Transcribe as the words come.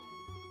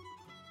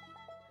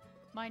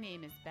My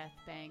name is Beth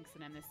Banks,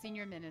 and I'm the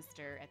Senior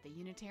Minister at the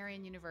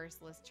Unitarian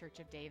Universalist Church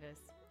of Davis.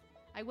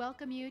 I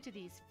welcome you to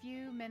these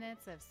few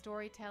minutes of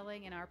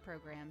storytelling in our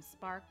program,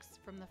 Sparks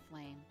from the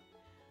Flame.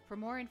 For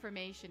more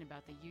information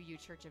about the UU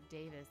Church of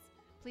Davis,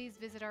 please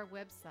visit our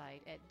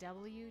website at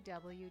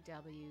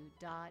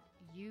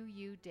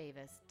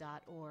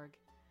www.uudavis.org.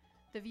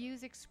 The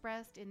views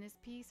expressed in this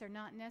piece are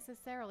not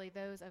necessarily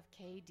those of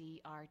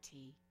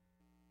KDRT.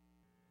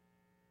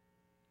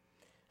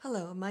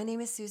 Hello, my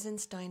name is Susan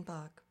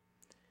Steinbach.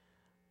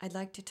 I'd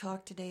like to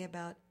talk today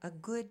about a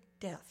good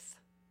death.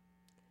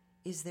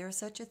 Is there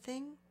such a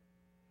thing?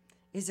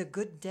 Is a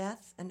good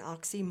death an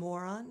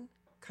oxymoron,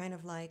 kind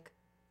of like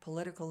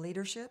political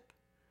leadership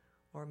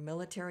or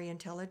military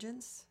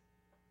intelligence?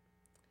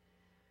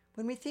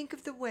 When we think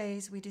of the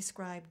ways we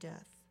describe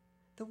death,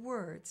 the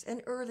words,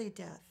 an early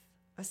death,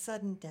 a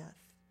sudden death,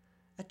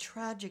 a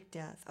tragic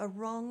death, a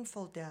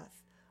wrongful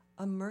death,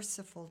 a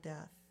merciful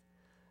death,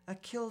 a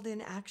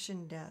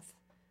killed-in-action death,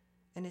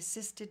 an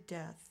assisted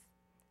death,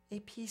 a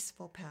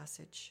peaceful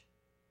passage.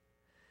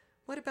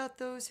 What about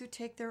those who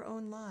take their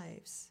own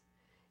lives?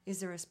 Is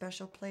there a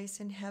special place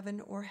in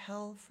heaven or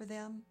hell for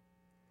them?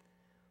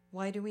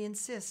 Why do we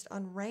insist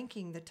on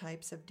ranking the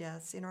types of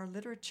deaths in our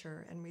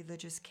literature and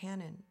religious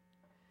canon?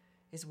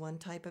 Is one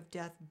type of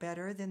death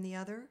better than the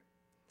other?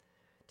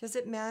 Does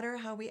it matter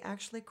how we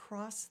actually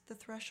cross the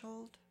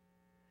threshold?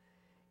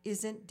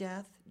 Isn't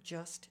death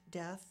just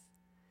death,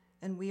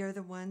 and we are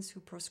the ones who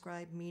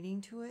prescribe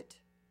meaning to it?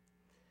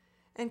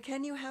 And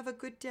can you have a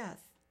good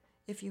death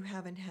if you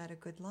haven't had a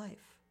good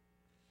life?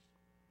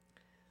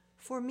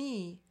 For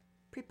me,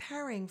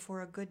 preparing for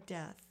a good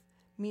death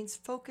means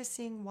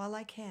focusing while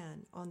I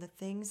can on the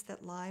things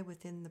that lie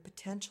within the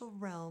potential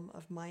realm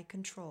of my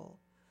control,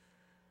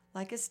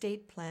 like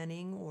estate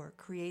planning or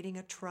creating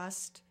a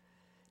trust,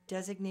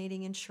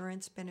 designating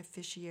insurance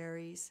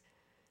beneficiaries,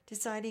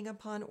 deciding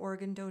upon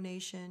organ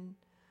donation,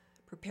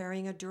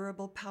 preparing a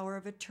durable power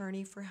of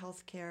attorney for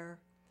health care,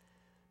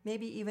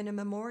 maybe even a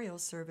memorial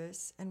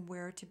service, and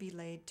where to be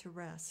laid to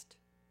rest.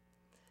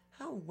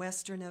 How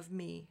Western of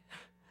me.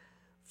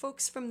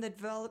 Folks from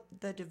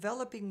the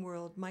developing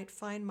world might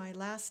find my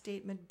last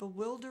statement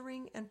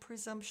bewildering and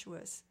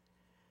presumptuous.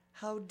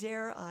 How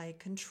dare I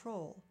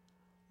control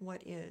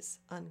what is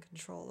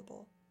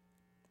uncontrollable?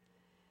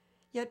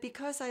 Yet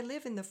because I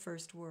live in the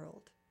first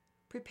world,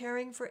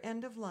 preparing for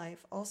end of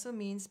life also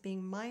means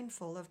being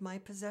mindful of my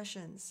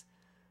possessions,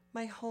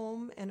 my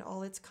home and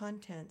all its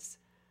contents,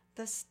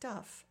 the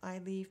stuff I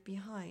leave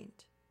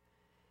behind.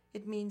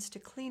 It means to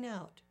clean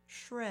out,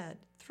 shred,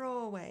 throw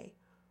away,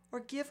 or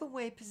give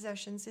away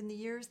possessions in the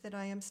years that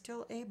I am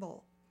still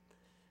able.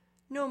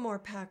 No more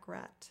pack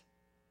rat.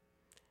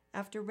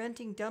 After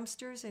renting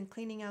dumpsters and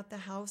cleaning out the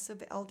house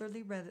of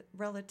elderly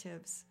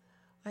relatives,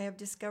 I have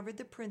discovered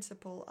the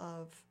principle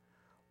of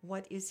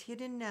what is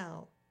hidden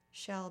now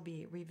shall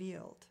be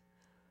revealed,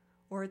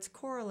 or its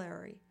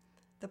corollary,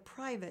 the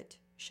private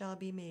shall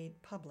be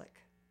made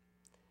public.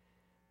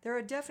 There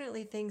are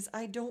definitely things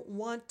I don't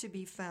want to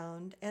be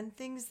found and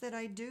things that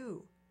I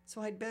do,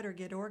 so I'd better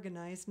get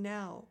organized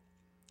now.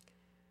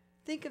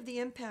 Think of the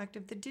impact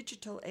of the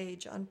digital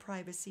age on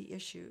privacy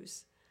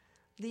issues.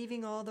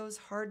 Leaving all those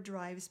hard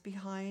drives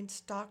behind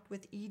stocked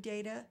with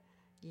e-data?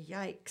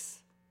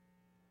 Yikes.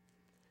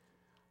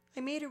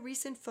 I made a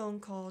recent phone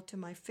call to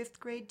my 5th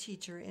grade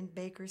teacher in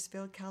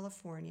Bakersfield,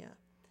 California,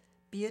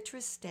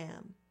 Beatrice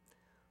Stam,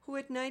 who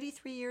at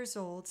 93 years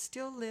old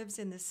still lives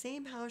in the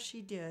same house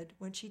she did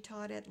when she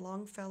taught at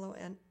Longfellow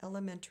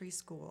Elementary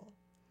School.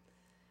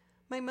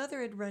 My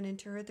mother had run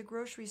into her at the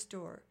grocery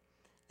store,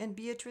 and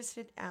Beatrice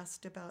had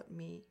asked about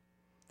me.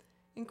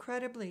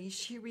 Incredibly,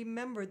 she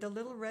remembered the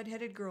little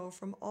red-headed girl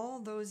from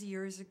all those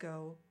years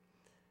ago.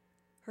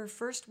 Her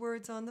first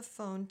words on the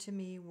phone to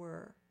me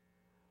were,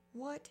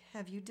 "What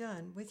have you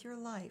done with your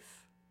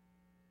life?"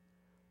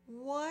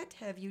 What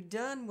have you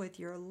done with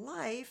your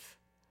life?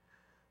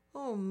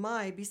 Oh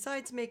my,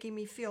 besides making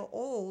me feel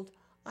old,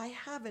 I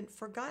haven't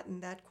forgotten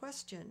that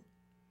question.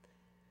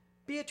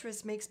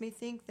 Beatrice makes me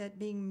think that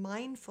being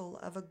mindful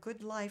of a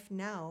good life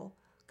now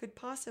could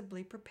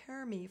possibly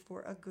prepare me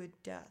for a good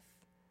death.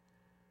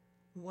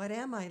 What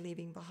am I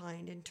leaving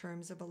behind in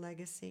terms of a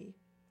legacy?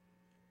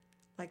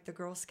 Like the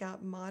Girl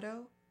Scout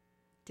motto,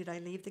 did I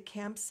leave the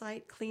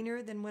campsite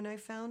cleaner than when I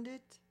found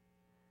it?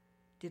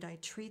 Did I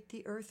treat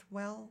the earth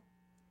well?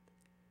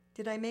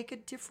 Did I make a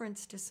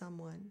difference to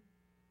someone?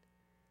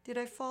 Did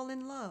I fall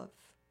in love?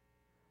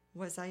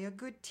 Was I a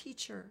good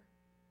teacher?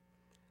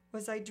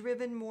 Was I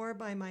driven more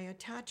by my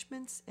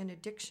attachments and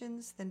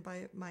addictions than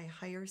by my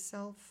higher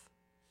self?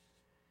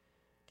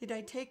 Did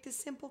I take the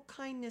simple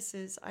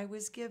kindnesses I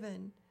was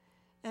given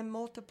and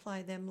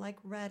multiply them like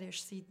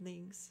radish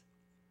seedlings?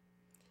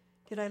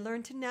 Did I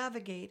learn to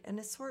navigate an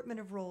assortment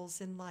of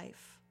roles in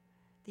life?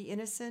 The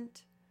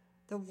innocent,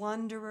 the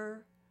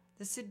wanderer,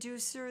 the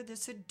seducer, the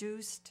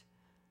seduced,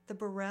 the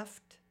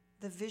bereft,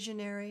 the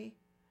visionary,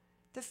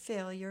 the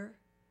failure,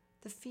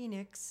 the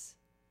phoenix,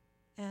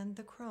 and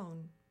the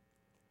crone.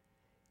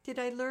 Did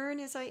I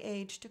learn as I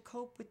aged to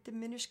cope with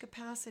diminished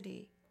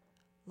capacity,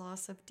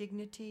 loss of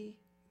dignity,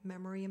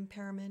 memory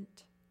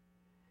impairment?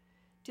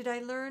 Did I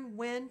learn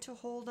when to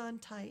hold on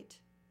tight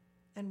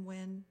and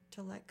when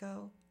to let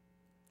go?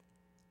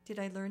 Did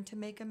I learn to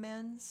make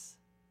amends?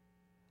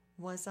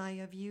 Was I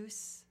of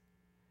use?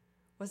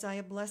 Was I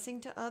a blessing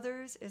to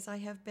others as I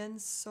have been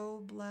so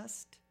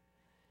blessed?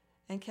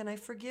 And can I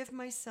forgive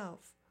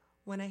myself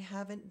when I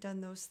haven't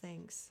done those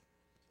things?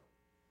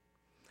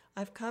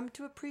 I've come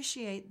to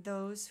appreciate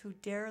those who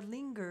dare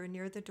linger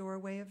near the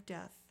doorway of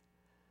death,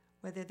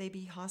 whether they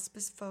be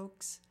hospice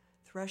folks,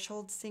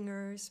 threshold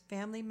singers,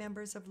 family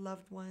members of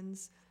loved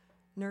ones,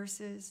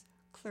 nurses,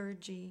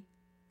 clergy,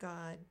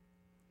 God.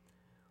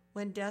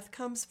 When death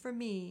comes for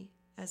me,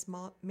 as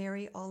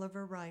Mary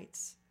Oliver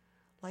writes,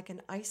 like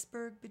an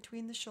iceberg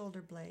between the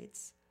shoulder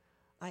blades,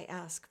 I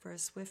ask for a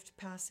swift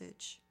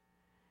passage.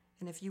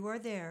 And if you are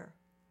there,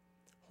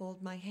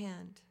 hold my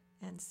hand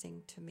and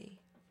sing to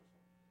me.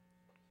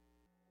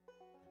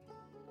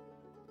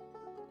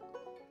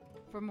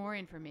 For more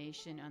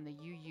information on the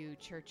UU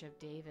Church of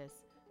Davis,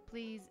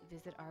 please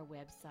visit our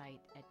website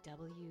at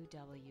www.uudavis.org.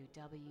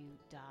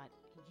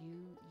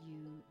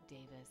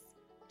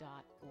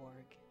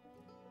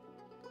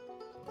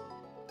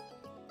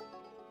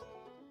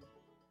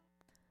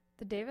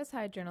 The Davis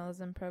High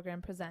Journalism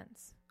Program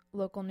presents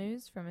local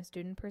news from a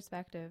student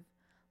perspective.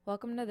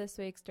 Welcome to this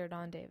week's Dirt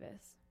on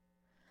Davis.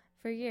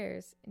 For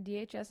years,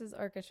 DHS's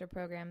orchestra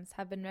programs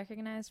have been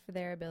recognized for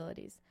their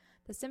abilities.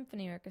 The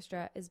Symphony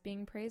Orchestra is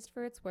being praised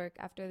for its work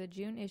after the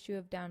June issue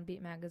of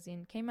Downbeat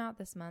magazine came out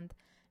this month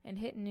and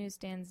hit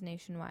newsstands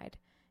nationwide.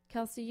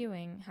 Kelsey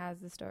Ewing has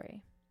the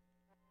story.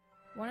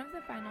 One of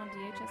the final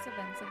DHS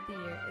events of the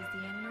year is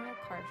the annual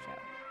Car Show,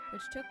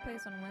 which took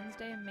place on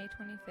Wednesday, May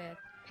 25th,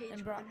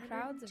 and brought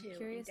crowds of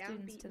curious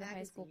students to the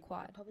high school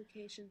quad.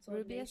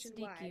 Rubia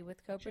Siddiqui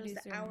with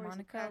co-producer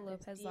Monica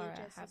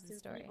Lopez-Lara have the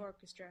story.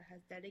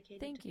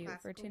 Thank you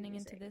for tuning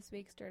into this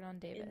week's Dirt on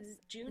Davis.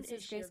 This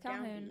is Grace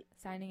Calhoun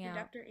signing out.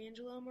 Conductor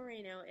Angelo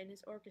Moreno and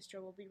his orchestra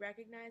will be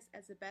recognized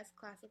as the best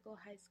classical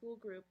high school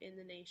group in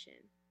the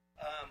nation.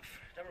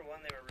 Number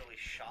one, they were really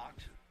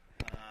shocked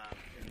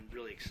and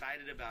really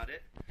excited about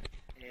it,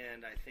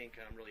 and I think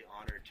I'm really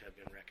honored to have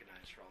been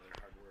recognized for all their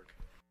hard work.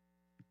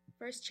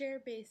 First chair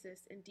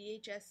bassist and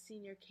DHS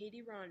senior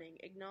Katie Ronning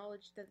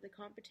acknowledged that the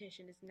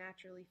competition is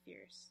naturally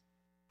fierce.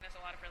 There's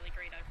a lot of really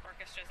great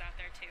orchestras out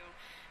there too,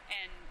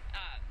 and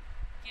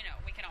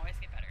we can always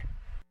get better.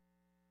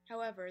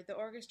 However, the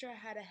orchestra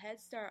had a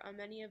head start on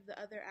many of the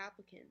other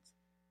applicants.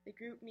 The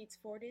group meets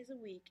 4 days a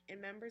week,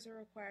 and members are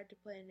required to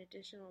play an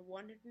additional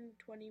 120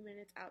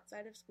 minutes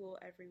outside of school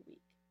every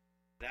week.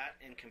 That,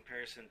 in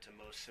comparison to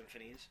most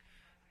symphonies,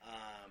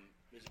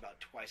 is about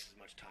twice as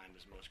much time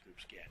as most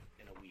groups get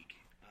in a week.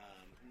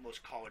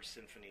 Most college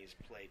symphonies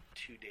play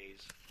 2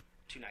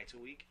 nights a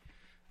week.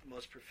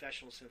 Most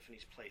professional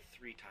symphonies play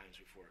 3 times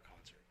before a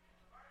concert.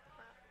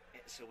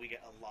 So we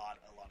get a lot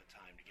of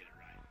time to get it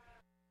right.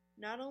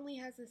 Not only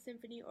has the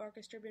symphony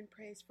orchestra been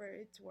praised for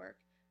its work,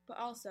 but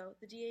also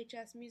the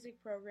DHS music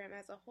program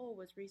as a whole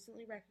was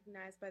recently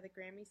recognized by the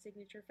Grammy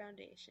Signature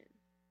Foundation.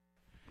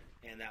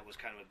 And that was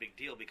kind of a big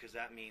deal because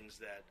that means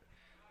that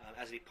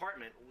as a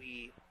department,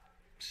 we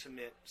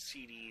submit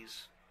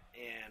CDs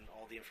and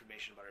all the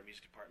information about our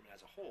music department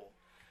as a whole,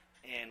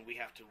 and we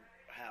have to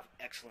have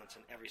excellence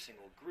in every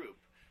single group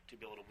to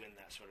be able to win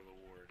that sort of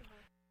award.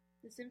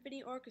 The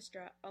Symphony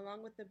Orchestra,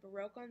 along with the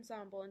Baroque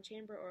Ensemble and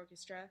Chamber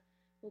Orchestra,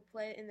 will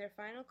play in their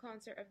final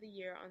concert of the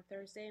year on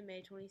Thursday,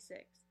 May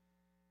 26th.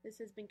 This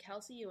has been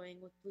Kelsey Ewing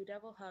with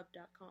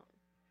BlueDevilHub.com.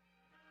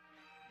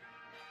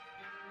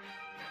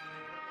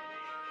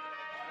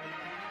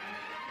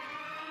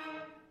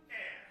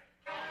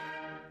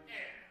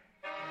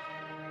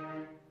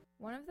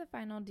 One of the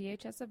final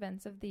DHS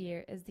events of the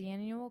year is the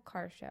annual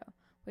Car Show,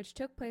 which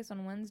took place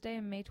on Wednesday,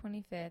 May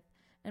 25th,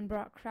 and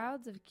brought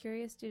crowds of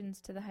curious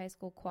students to the high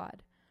school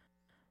quad.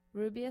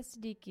 Rubia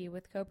Siddiqui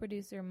with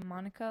co-producer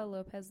Monica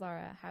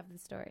Lopez-Lara have the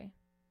story.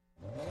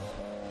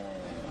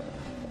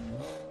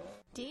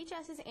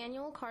 DHS's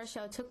annual Car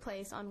Show took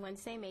place on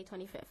Wednesday, May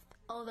 25th.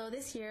 Although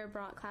this year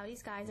brought cloudy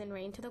skies and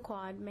rain to the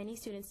quad, many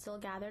students still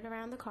gathered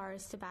around the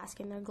cars to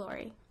bask in their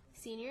glory.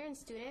 Senior and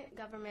student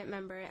government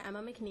member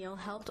Emma McNeil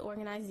helped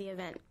organize the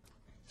event.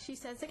 She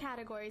says the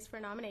categories for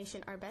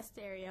nomination are Best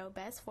Stereo,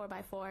 Best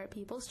 4x4,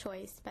 People's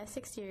Choice, Best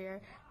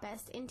Exterior,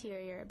 Best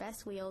Interior,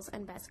 Best Wheels,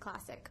 and Best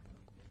Classic.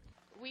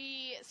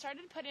 We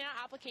started putting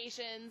out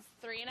applications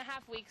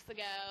 3.5 weeks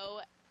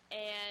ago,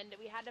 and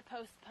we had to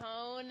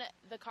postpone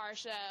the car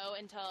show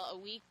until a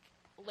week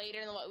later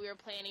than what we were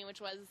planning,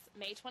 which was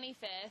May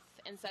 25th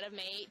instead of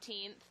May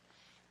 18th.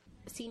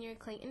 Senior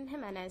Clayton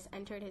Jimenez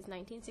entered his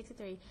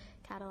 1963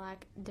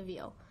 Cadillac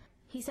DeVille.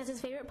 He says his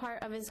favorite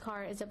part of his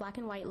car is the black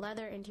and white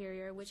leather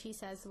interior, which he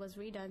says was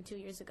redone 2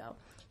 years ago.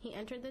 He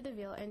entered the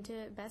DeVille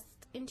into Best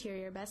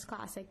Interior, Best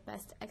Classic,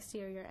 Best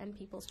Exterior, and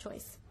People's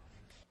Choice.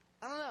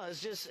 I don't know,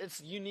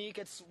 it's unique.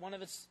 It's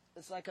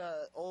like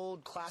a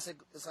old classic,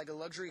 it's like a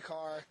luxury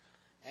car,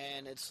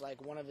 and it's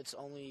like one of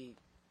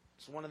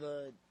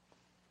the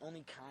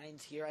only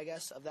kinds here, I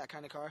guess, of that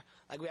kind of car.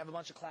 Like, we have a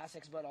bunch of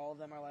classics, but all of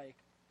them are like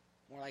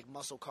more like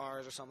muscle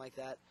cars or something like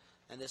that.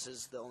 And this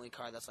is the only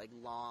car that's like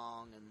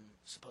long and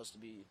supposed to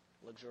be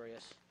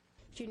luxurious.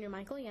 Junior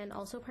Michael Yen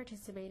also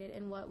participated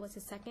in what was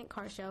his second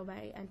car show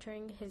by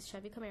entering his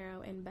Chevy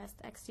Camaro in Best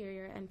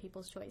Exterior and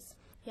People's Choice.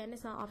 Yen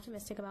is not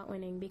optimistic about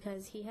winning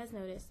because he has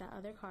noticed that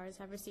other cars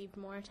have received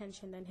more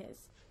attention than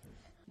his.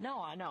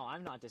 No,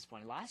 I'm not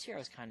disappointed. Last year I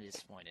was kind of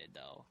disappointed,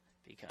 though,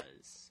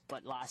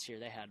 but last year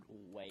they had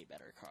way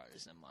better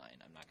cars than mine,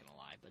 I'm not going to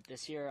lie. But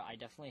this year I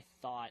definitely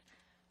thought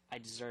I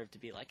deserved to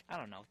be, like, I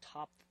don't know,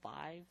 top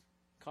 5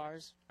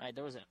 cars. Right,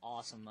 there was an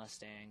awesome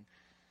Mustang.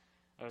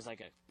 There was, like,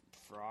 a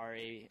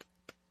Ferrari.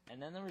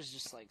 And then there was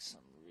just, like,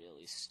 some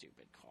really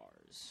stupid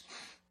cars.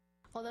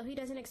 Although he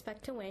doesn't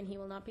expect to win, he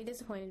will not be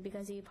disappointed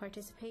because he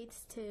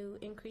participates to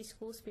increase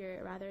school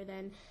spirit rather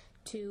than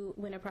to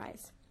win a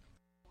prize.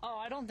 Oh,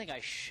 I don't think I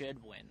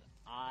should win.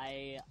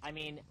 I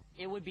mean,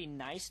 it would be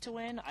nice to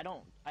win. I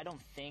don't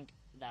think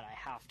that I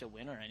have to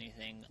win or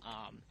anything.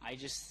 I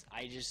just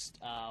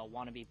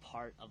want to be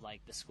part of,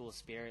 like, the school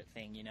spirit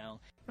thing, you know?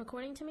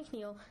 According to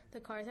McNeil,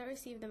 the cars that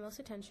received the most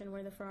attention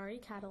were the Ferrari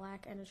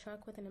Cadillac and a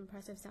truck with an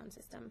impressive sound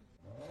system.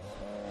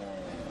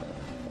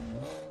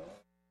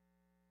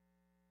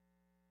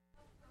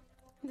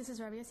 This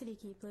is Rabia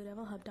Siddiqui,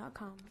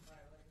 BlueDevilHub.com.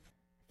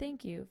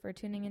 Thank you for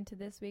tuning into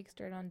this week's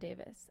Dirt on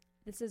Davis.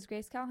 This is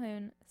Grace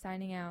Calhoun,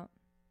 signing out.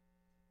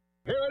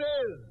 Here it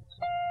is!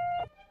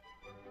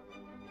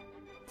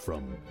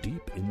 From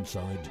deep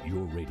inside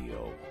your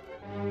radio.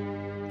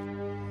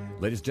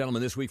 Ladies and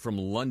gentlemen, this week from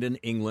London,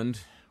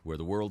 England, where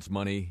the world's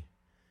money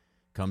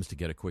comes to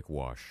get a quick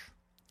wash.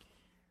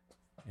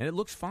 And it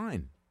looks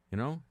fine, you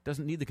know,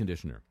 doesn't need the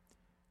conditioner.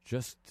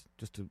 Just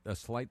a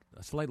slight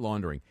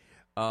laundering.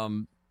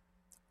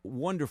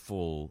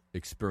 Wonderful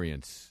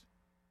experience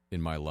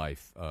in my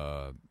life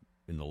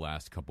in the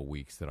last couple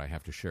weeks that I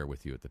have to share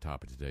with you at the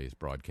top of today's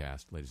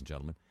broadcast, ladies and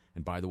gentlemen.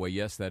 And by the way,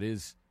 yes, that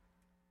is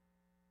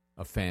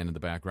a fan in the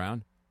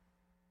background.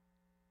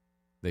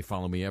 They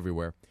follow me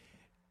everywhere.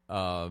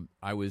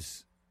 I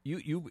was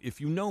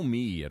if you know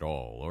me at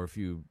all, or if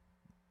you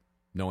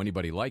know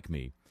anybody like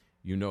me,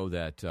 you know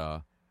that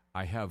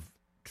I have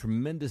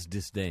tremendous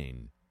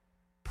disdain,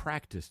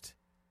 practiced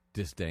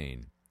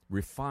disdain,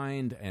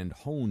 refined and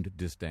honed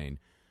disdain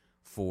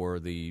for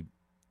the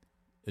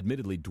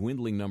admittedly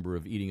dwindling number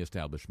of eating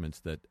establishments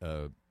that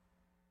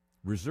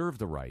reserve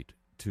the right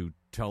to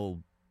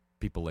tell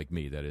people like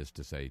me, that is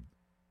to say,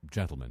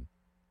 gentlemen,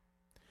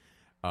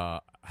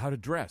 how to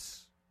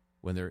dress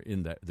when they're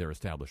in their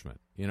establishment.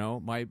 You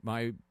know,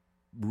 my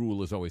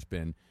rule has always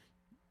been,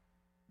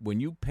 when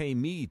you pay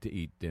me to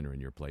eat dinner in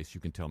your place,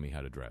 you can tell me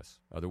how to dress.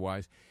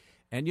 Otherwise,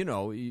 and you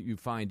know, you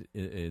find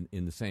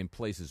in the same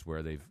places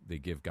where they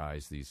give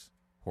guys these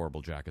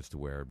horrible jackets to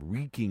wear,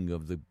 reeking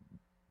of the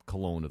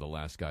cologne of the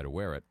last guy to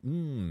wear it.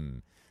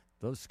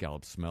 Those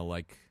scallops smell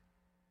like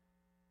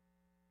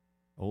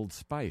Old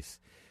Spice.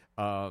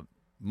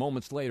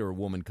 Moments later, a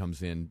woman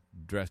comes in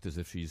dressed as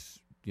if she's,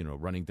 you know,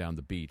 running down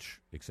the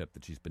beach, except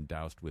that she's been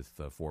doused with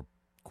 4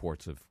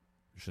 quarts of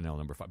Chanel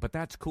No. 5. But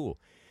that's cool.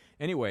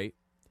 Anyway,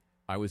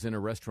 I was in a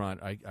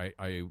restaurant.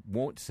 I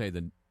won't say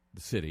the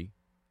city,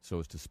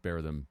 so as to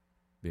spare them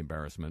the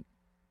embarrassment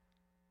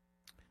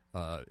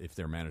if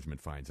their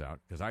management finds out,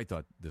 because I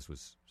thought this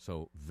was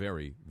so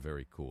very,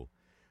 very cool.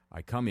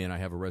 I come in. I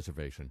have a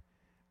reservation.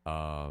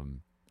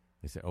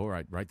 They say, "All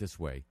right, right this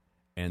way,"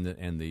 and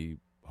the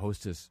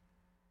hostess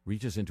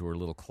reaches into her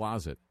little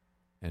closet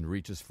and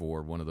reaches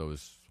for one of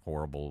those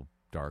horrible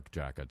dark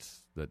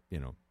jackets that, you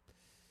know,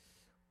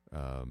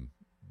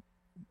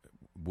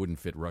 wouldn't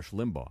fit Rush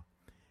Limbaugh.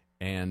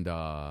 And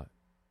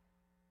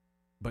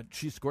but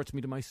she escorts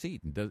me to my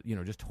seat and does, you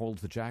know, just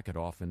holds the jacket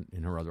off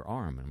in her other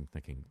arm. And I'm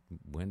thinking,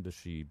 when does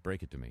she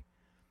break it to me?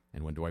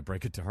 And when do I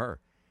break it to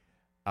her?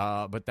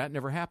 But that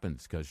never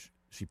happens, because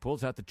she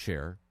pulls out the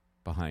chair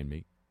behind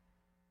me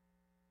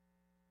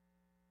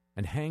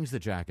and hangs the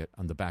jacket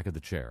on the back of the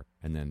chair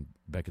and then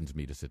beckons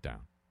me to sit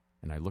down.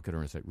 And I look at her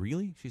and say,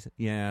 "Really?" She said,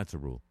 "Yeah, it's a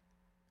rule."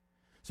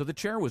 So the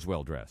chair was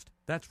well-dressed.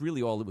 That's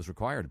really all that was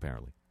required,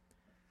 apparently.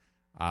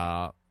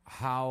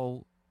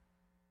 How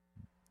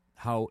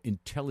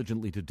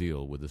intelligently to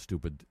deal with a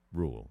stupid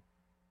rule.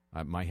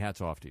 My hat's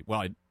off to you.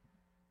 Well,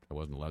 I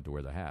wasn't allowed to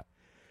wear the hat.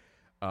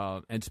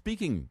 And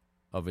speaking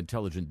of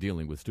intelligent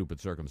dealing with stupid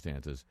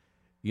circumstances,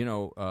 you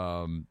know,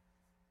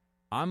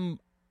 I'm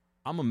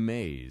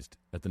amazed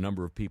at the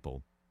number of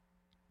people.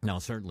 Now,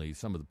 certainly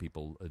some of the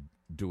people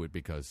do it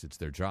because it's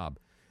their job.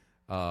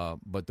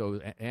 But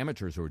those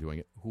amateurs who are doing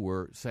it, who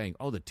are saying,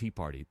 "Oh, the Tea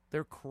Party,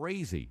 they're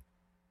crazy."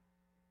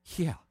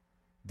 Yeah,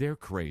 they're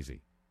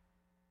crazy.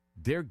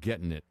 They're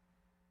getting it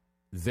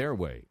their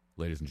way,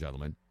 ladies and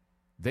gentlemen.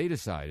 They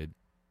decided,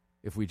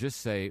 if we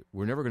just say,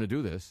 "We're never going to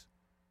do this,"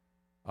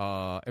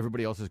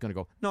 everybody else is going to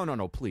go,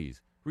 no,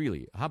 please,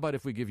 really, how about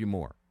if we give you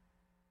more?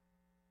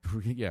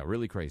 Yeah,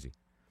 really crazy.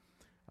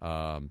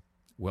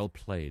 Well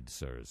played,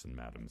 sirs and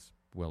madams.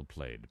 Well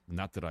played.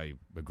 Not that I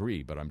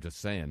agree, but I'm just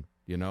saying,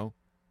 you know,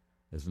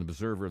 as an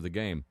observer of the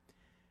game.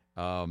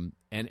 And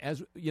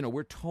as, you know,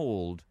 we're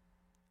told,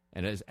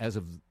 and as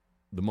of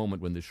the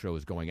moment when this show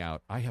is going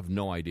out, I have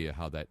no idea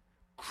how that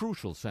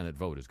crucial Senate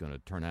vote is going to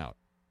turn out.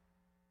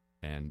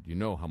 And you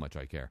know how much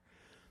I care.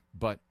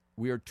 But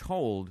we are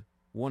told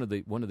one of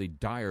the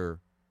dire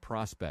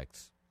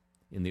prospects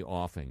in the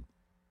offing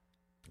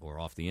or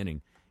off the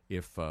inning,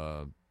 if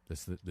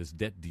this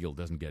debt deal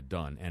doesn't get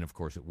done, and of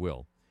course it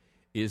will,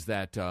 is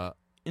that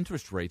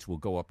interest rates will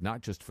go up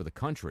not just for the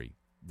country.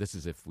 This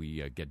is if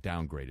we get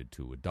downgraded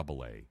to a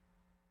AA,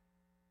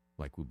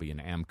 like would be an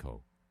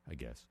AMCO, I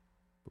guess,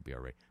 would be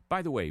our rate.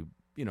 By the way,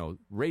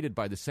 downgraded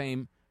by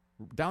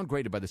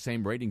the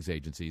same ratings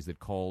agencies that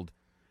called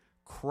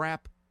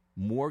crap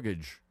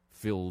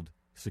mortgage-filled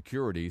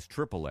securities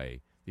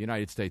AAA. The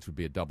United States would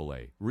be a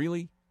AA.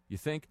 Really? You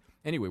think?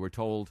 Anyway, we're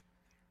told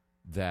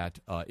that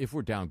if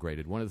we're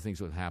downgraded, one of the things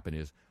that will happen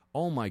is,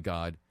 oh my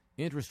God,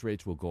 interest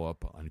rates will go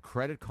up on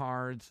credit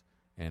cards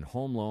and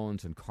home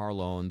loans and car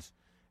loans,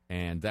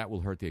 and that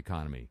will hurt the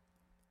economy.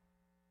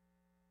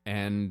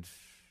 And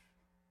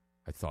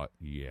I thought,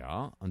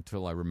 yeah,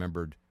 until I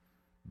remembered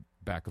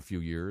back a few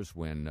years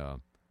when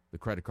the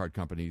credit card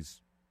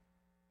companies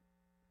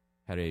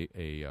had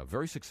a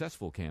very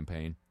successful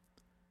campaign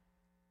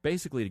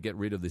basically to get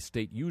rid of the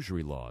state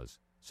usury laws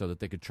so that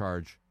they could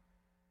charge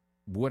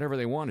whatever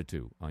they wanted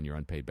to on your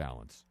unpaid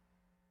balance,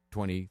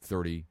 20,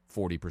 30,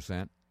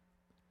 40%.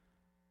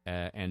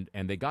 And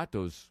they got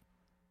those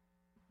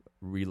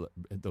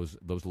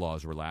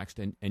laws relaxed,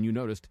 and you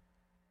noticed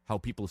how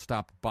people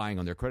stopped buying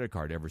on their credit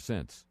card ever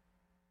since.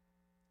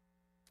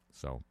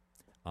 So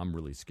I'm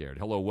really scared.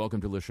 Hello,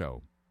 welcome to the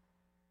show.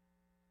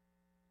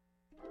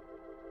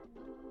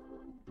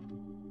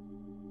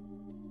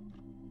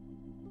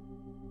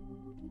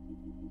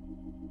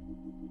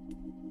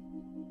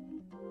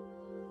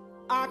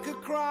 I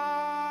could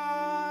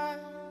cry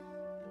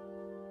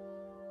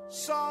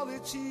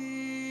solid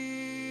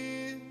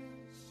tears.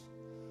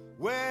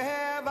 Where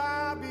have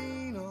I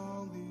been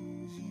all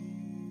these years?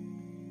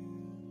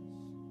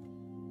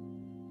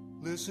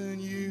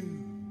 Listen, you,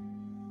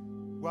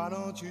 why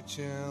don't you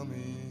tell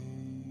me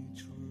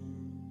true?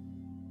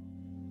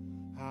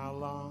 How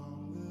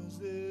long has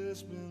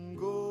this been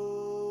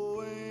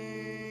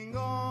going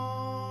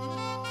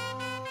on?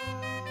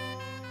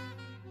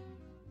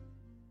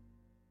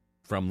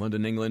 From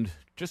London, England,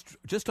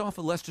 just off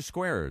of Leicester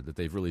Square, that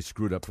they've really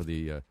screwed up for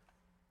the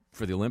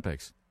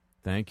Olympics.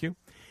 Thank you.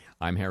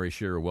 I'm Harry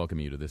Shearer.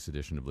 Welcome you to this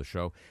edition of the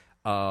show.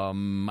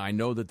 I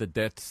know that the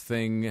debt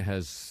thing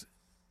has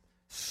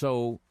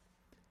so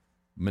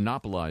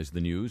monopolized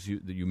the news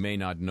that you may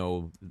not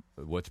know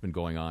what's been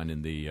going on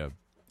in the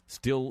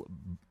still,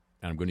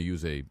 and I'm going to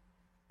use a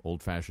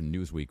old-fashioned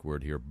Newsweek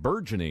word here,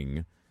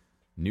 burgeoning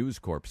News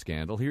Corp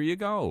scandal. Here you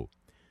go.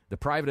 The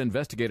private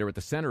investigator at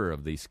the center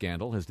of the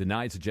scandal has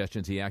denied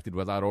suggestions he acted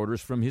without orders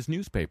from his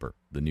newspaper,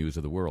 The News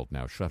of the World,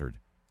 now shuttered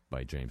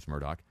by James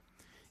Murdoch.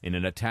 In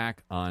an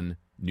attack on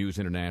News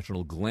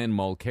International, Glenn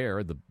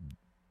Mulcair, the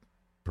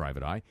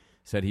private eye,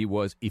 said he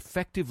was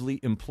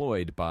effectively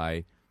employed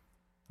by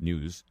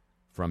News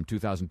from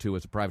 2002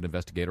 as a private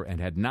investigator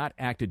and had not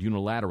acted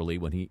unilaterally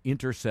when he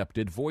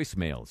intercepted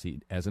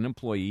voicemails. As an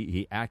employee,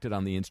 he acted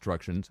on the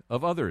instructions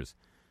of others,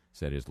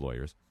 said his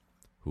lawyers,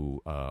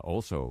 who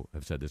also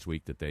have said this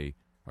week that they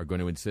are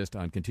going to insist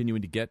on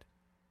continuing to get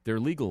their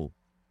legal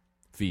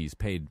fees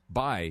paid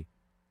by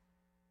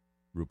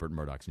Rupert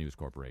Murdoch's News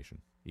Corporation,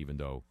 even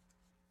though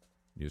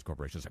News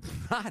Corporation said,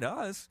 not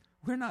us.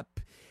 We're not.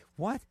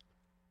 What?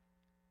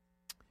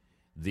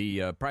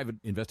 The private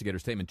investigator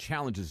statement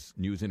challenges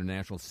News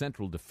International's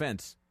central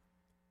defense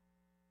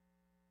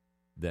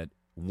that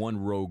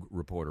one rogue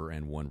reporter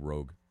and one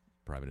rogue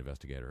private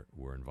investigator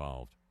were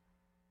involved.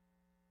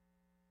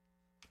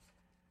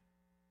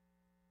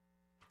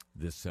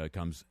 This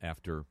comes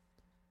after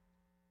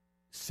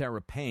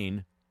Sarah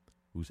Payne,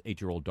 whose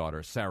 8-year-old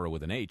daughter, Sarah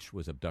with an H,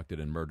 was abducted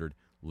and murdered,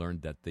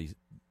 learned that the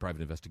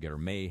private investigator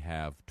may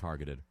have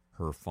targeted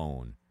her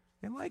phone.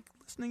 They like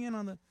listening in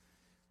on the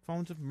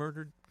phones of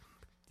murdered.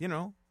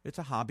 It's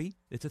a hobby.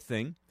 It's a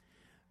thing.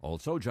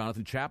 Also,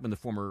 Jonathan Chapman, the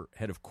former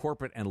head of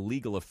corporate and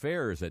legal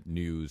affairs at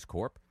News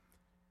Corp,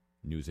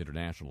 News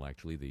International,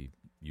 actually, the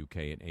UK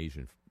and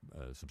Asian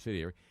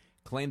subsidiary,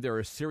 claimed there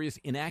are serious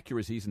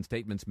inaccuracies in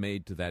statements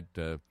made to that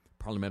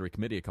parliamentary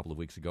committee a couple of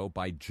weeks ago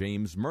by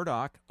James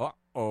Murdoch.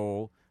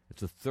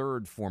 It's the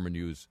third former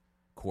News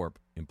Corp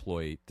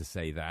employee to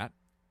say that,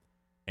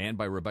 and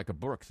by Rebecca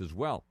Brooks as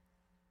well.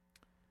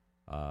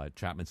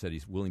 Chapman said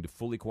he's willing to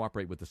fully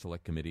cooperate with the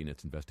Select Committee in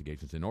its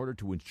investigations in order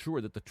to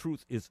ensure that the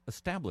truth is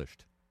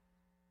established.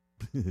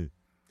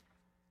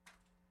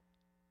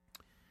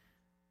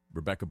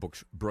 Rebecca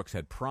Brooks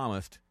had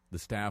promised the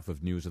staff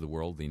of News of the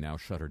World, the now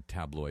shuttered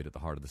tabloid at the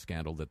heart of the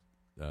scandal, that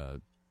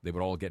they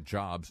would all get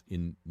jobs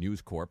in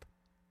News Corp.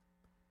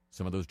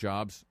 Some of those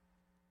jobs,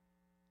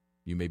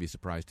 you may be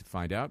surprised to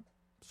find out,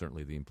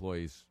 certainly the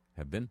employees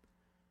have been,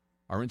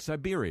 are in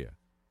Siberia.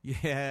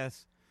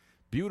 Yes,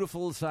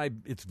 beautiful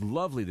it's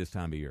lovely this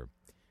time of year.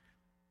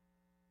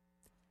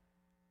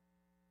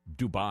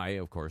 Dubai,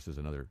 of course, is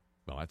another.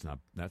 Well,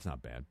 that's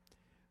not bad.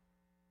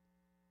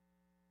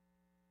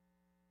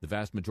 The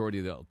vast majority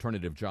of the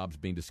alternative jobs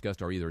being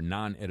discussed are either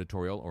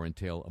non-editorial or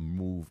entail a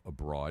move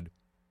abroad.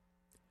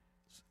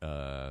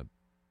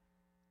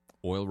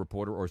 Oil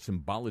reporter or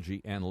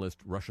symbology analyst,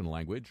 Russian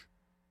language,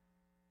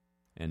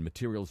 and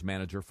materials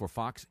manager for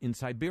Fox in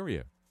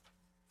Siberia.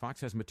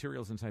 Fox has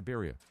materials in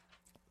Siberia.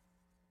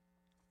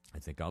 I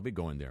think I'll be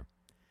going there.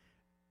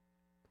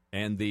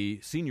 And the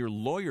senior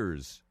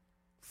lawyers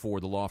for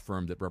the law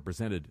firm that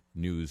represented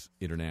News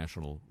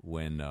International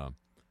when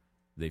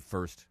they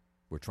first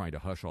were trying to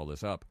hush all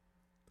this up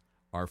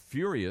are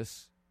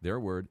furious, their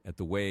word, at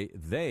the way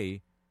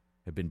they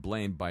have been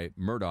blamed by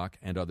Murdoch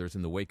and others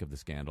in the wake of the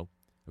scandal.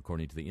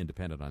 According to The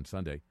Independent on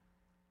Sunday,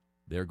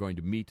 they're going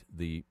to meet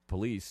the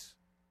police,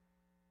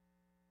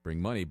 bring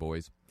money,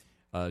 boys,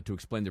 to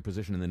explain their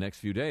position in the next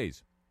few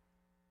days.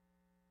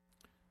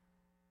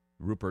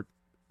 Rupert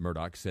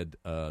Murdoch said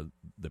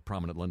the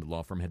prominent London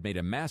law firm had made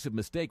a massive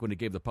mistake when it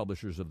gave the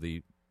publishers of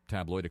the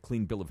tabloid a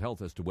clean bill of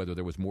health as to whether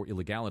there was more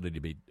illegality to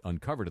be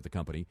uncovered at the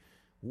company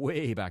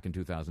way back in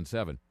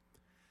 2007.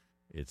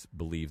 It's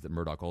believed that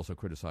Murdoch also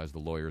criticized the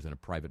lawyers in a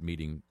private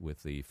meeting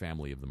with the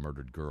family of the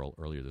murdered girl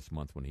earlier this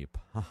month when he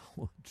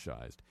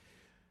apologized.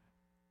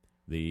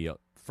 The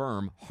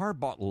firm,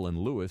 Harbottle and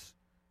Lewis,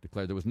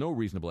 declared there was no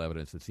reasonable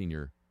evidence that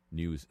senior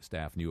News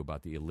staff knew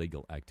about the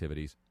illegal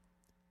activities.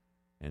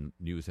 And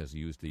News has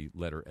used the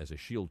letter as a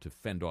shield to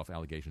fend off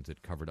allegations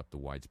that covered up the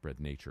widespread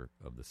nature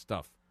of the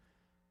stuff.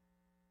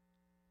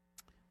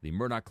 The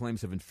Murdoch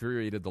claims have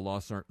infuriated the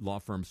law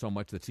firm so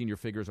much that senior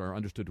figures are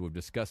understood to have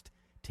discussed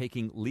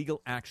taking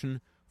legal action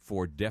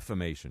for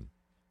defamation.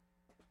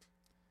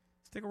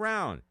 Stick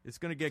around. It's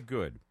going to get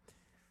good.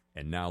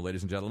 And now,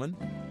 ladies and gentlemen,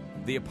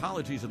 the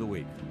apologies of the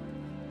week.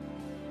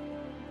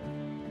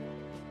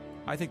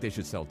 I think they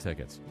should sell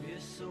tickets. We're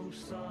so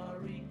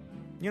sorry.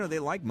 You know, they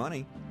like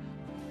money.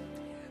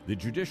 The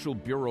Judicial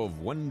Bureau of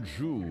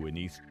Wenzhou in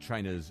East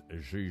China's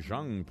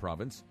Zhejiang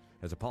province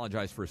has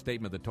apologized for a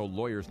statement that told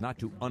lawyers not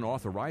to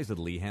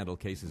unauthorizedly handle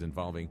cases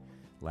involving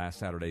last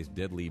Saturday's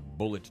deadly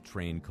bullet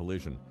train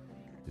collision.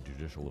 The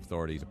judicial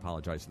authorities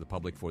apologized to the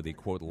public for the,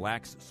 quote,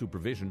 lax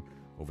supervision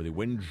over the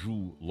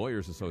Wenzhou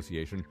Lawyers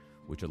Association,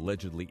 which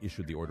allegedly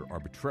issued the order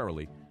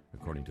arbitrarily,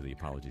 according to the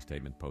apology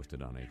statement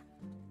posted on an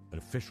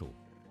official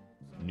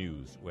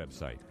news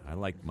website. I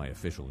like my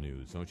official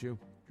news, don't you?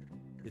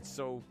 It's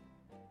so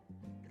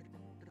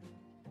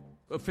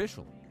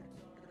official.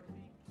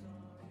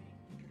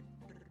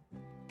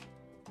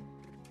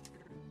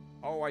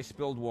 Oh, I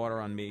spilled water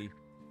on me.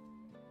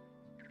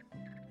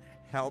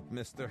 Help,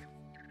 mister.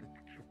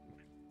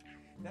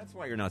 That's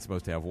why you're not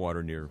supposed to have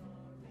water near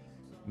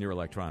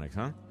electronics,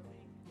 huh?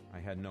 I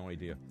had no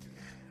idea.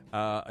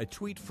 A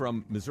tweet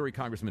from Missouri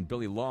Congressman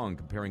Billy Long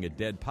comparing a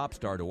dead pop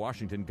star to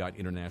Washington got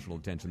international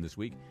attention this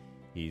week.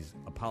 He's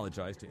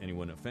apologized to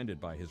anyone offended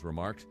by his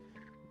remarks.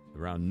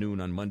 Around noon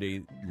on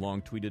Monday,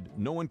 Long tweeted,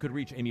 "No one could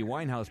reach Amy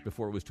Winehouse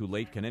before it was too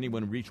late. Can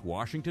anyone reach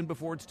Washington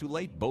before it's too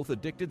late? Both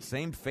addicted,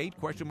 same fate?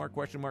 Question mark,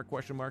 question mark,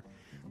 question mark."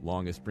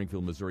 Long, a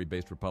Springfield,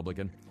 Missouri-based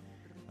Republican,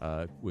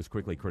 was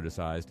quickly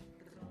criticized.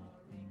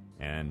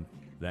 And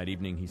that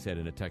evening he said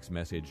in a text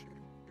message,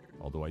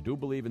 "Although I do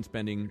believe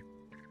spending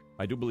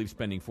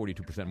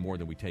 42% more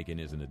than we take in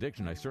is an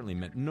addiction, I certainly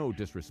meant no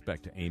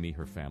disrespect to Amy,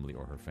 her family,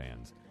 or her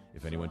fans.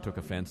 If anyone took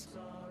offense,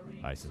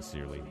 I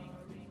sincerely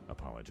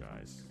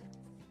apologize."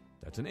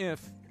 That's an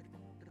if.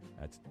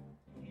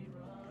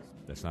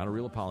 That's not a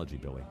real apology,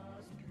 Billy.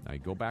 Now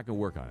go back and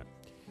work on it.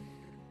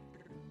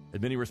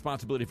 Admitting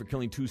responsibility for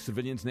killing 2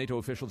 civilians, NATO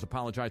officials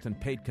apologized and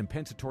paid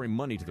compensatory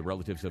money to the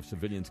relatives of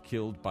civilians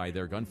killed by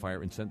their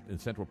gunfire in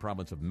central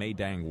province of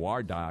Medan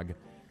Wardag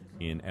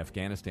in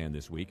Afghanistan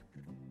this week.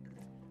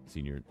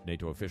 Senior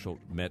NATO official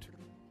met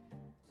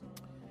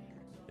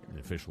an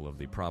official of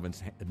the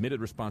province, admitted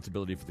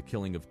responsibility for the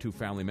killing of 2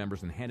 family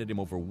members and handed him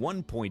over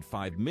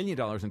 $1.5 million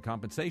in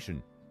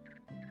compensation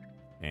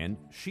and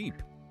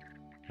sheep,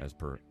 as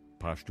per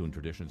Pashtun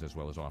traditions, as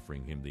well as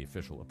offering him the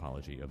official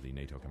apology of the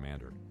NATO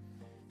commander.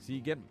 See,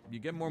 you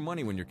get more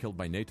money when you're killed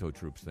by NATO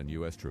troops than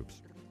U.S.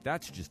 troops.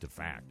 That's just a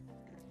fact.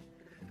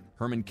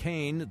 Herman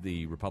Cain,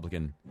 the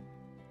Republican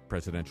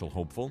presidential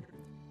hopeful,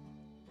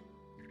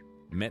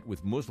 met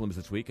with Muslims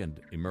this week and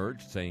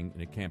emerged, saying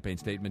in a campaign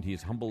statement, he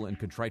is humble and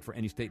contrite for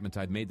any statements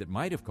I've made that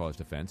might have caused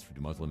offense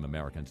to Muslim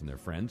Americans and their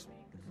friends.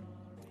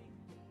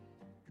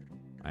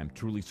 I am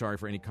truly sorry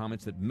for any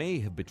comments that may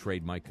have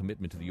betrayed my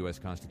commitment to the U.S.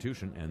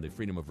 Constitution and the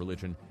freedom of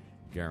religion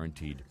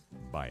guaranteed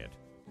by it,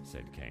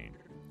 said Cain.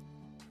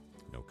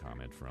 No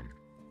comment from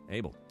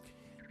Abel.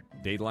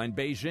 Dateline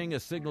Beijing, a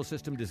signal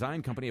system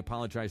design company,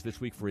 apologized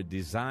this week for a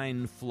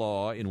design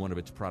flaw in one of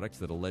its products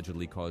that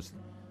allegedly caused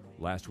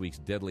last week's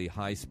deadly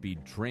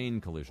high-speed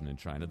train collision in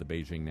China. The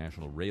Beijing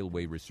National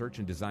Railway Research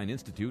and Design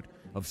Institute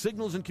of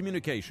Signals and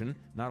Communication,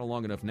 not a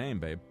long enough name,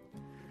 babe,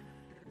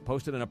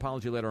 posted an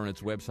apology letter on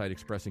its website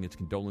expressing its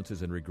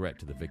condolences and regret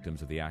to the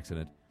victims of the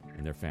accident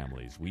and their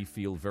families. We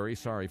feel very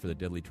sorry for the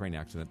deadly train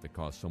accident that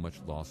caused so much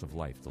loss of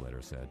life, the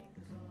letter said.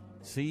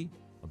 See?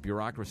 A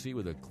bureaucracy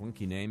with a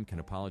clunky name can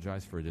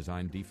apologize for a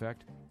design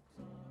defect.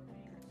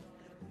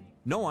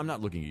 No, I'm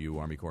not looking at you,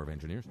 Army Corps of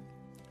Engineers.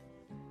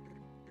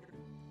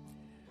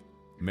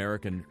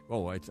 American,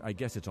 I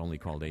guess it's only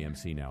called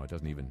AMC now. It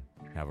doesn't even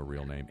have a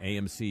real name.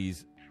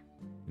 AMC's,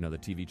 the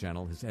TV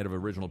channel, his head of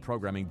original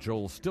programming,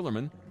 Joel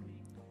Stillerman,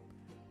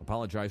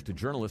 apologized to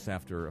journalists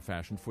after a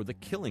fashion for The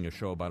Killing, a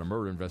show about a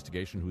murder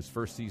investigation whose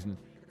first season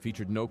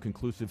featured no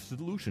conclusive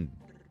solution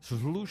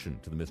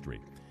to the mystery.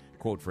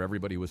 Quote, "For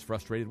everybody who was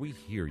frustrated, we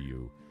hear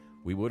you.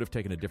 We would have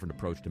taken a different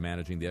approach to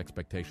managing the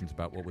expectations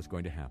about what was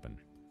going to happen,"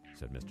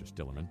 said Mr.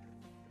 Stillerman.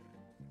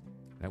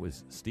 That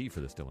was Steve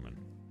for the Stillerman.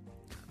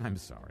 I'm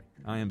sorry.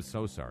 I am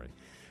so sorry.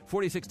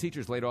 46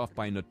 teachers laid off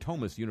by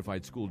Natomas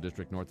Unified School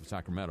District north of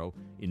Sacramento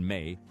in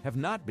May have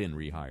not been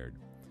rehired.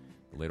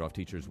 The laid-off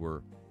teachers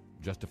were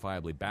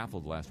justifiably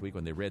baffled last week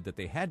when they read that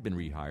they had been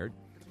rehired.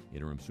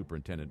 Interim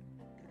Superintendent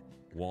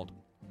Walt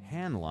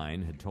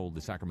Hanline had told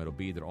the Sacramento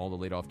Bee that all the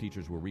laid-off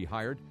teachers were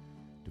rehired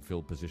to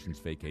fill positions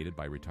vacated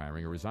by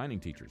retiring or resigning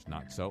teachers.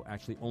 Not so.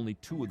 Actually, only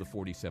 2 of the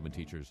 47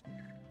 teachers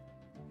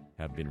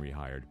have been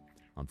rehired.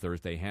 On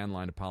Thursday,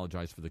 Hanline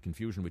apologized for the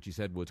confusion, which he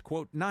said was,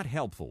 quote, "not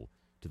helpful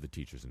to the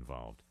teachers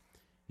involved."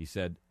 He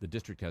said the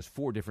district has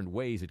 4 different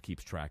ways it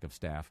keeps track of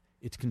staff.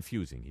 It's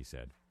confusing, he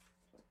said.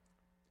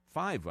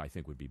 5, I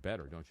think, would be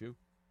better, don't you?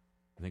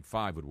 I think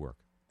 5 would work.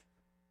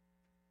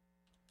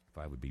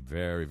 5 would be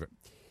very, very...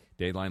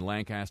 Dateline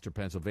Lancaster,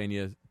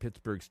 Pennsylvania,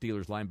 Pittsburgh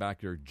Steelers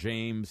linebacker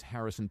James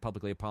Harrison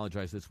publicly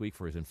apologized this week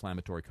for his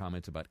inflammatory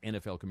comments about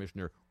NFL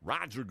Commissioner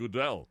Roger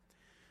Goodell.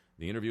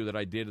 The interview that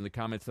I did and the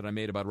comments that I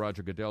made about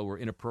Roger Goodell were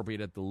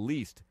inappropriate at the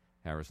least,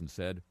 Harrison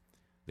said.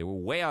 They were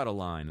way out of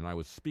line, and I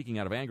was speaking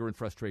out of anger and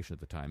frustration at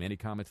the time. Any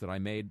comments that I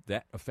made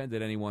that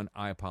offended anyone,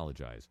 I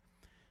apologize.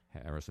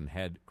 Harrison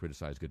had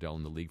criticized Goodell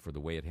in the league for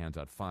the way it hands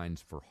out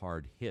fines for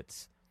hard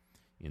hits.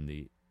 In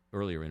the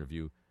earlier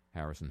interview,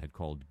 Harrison had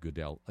called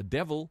Goodell a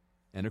devil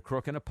and a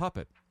crook and a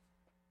puppet.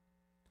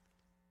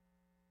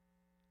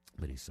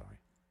 But he's sorry.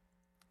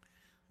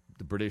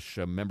 The British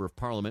member of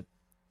Parliament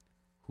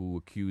who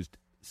accused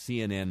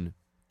CNN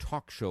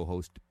talk show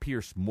host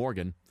Piers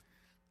Morgan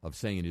of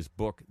saying in his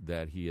book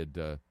that he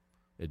had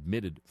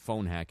admitted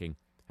phone hacking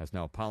has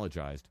now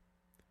apologized.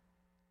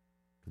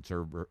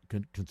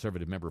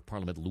 Conservative member of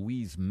Parliament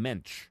Louise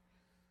Mensch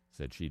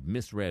said she'd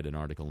misread an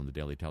article in the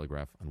Daily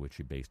Telegraph on which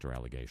she based her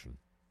allegation.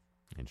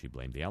 And she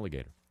blamed the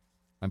alligator.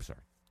 I'm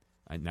sorry.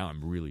 Now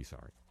I'm really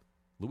sorry.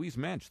 Louise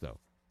Mensch, though.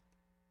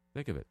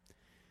 Think of it.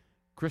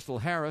 Crystal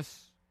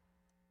Harris,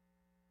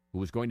 who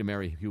was going to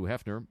marry Hugh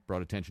Hefner,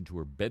 brought attention to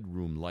her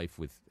bedroom life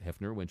with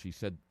Hefner when she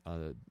said,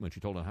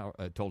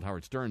 told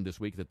Howard Stern this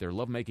week that their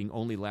lovemaking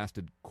only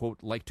lasted, quote,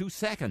 like 2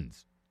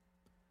 seconds.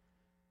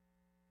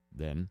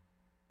 Then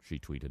she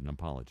tweeted an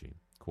apology.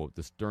 Quote,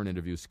 "The Stern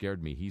interview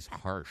scared me. He's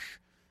harsh.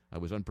 I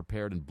was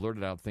unprepared and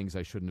blurted out things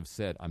I shouldn't have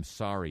said. I'm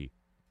sorry."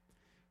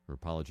 Her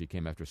apology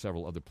came after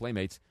several other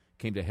playmates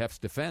came to Hef's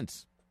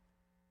defense.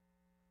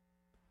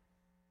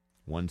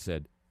 One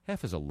said,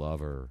 "Hef is a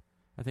lover.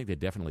 I think they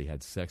definitely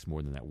had sex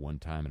more than that one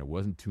time, and it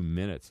wasn't 2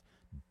 minutes.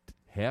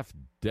 Hef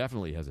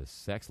definitely has a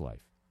sex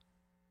life."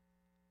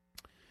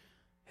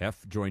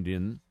 Hef joined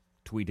in,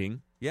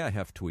 tweeting. Yeah,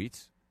 Hef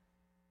tweets.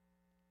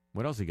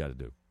 What else he got to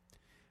do?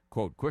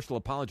 Quote, "Crystal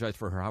apologized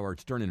for her Howard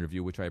Stern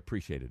interview, which I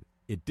appreciated.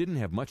 It didn't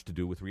have much to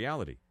do with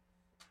reality."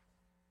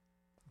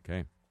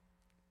 Okay.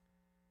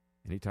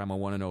 Anytime I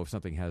want to know if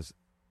something has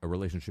a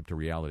relationship to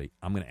reality,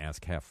 I'm going to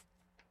ask Hef.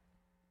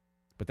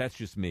 But that's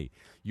just me.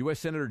 U.S.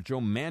 Senator Joe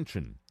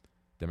Manchin,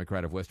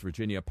 Democrat of West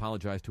Virginia,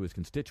 apologized to his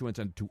constituents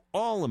and to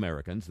all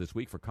Americans this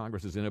week for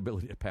Congress's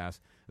inability to pass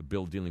a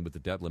bill dealing with the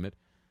debt limit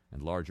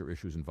and larger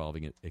issues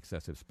involving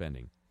excessive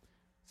spending.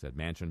 Said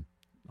Manchin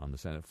on the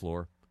Senate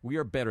floor, "We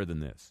are better than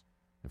this.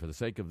 And for the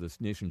sake of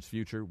this nation's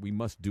future, we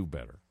must do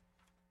better.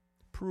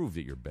 Prove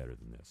that you're better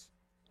than this."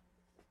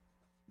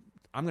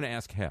 I'm going to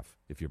ask Hef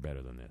if you're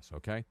better than this,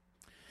 okay?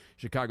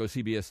 Chicago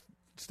CBS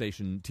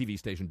TV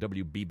station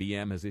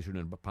WBBM has issued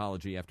an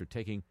apology after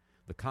taking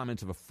the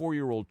comments of a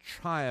 4-year-old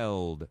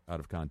child out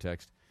of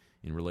context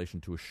in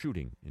relation to a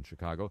shooting in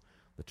Chicago.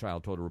 The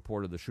child told a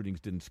reporter the shootings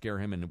didn't scare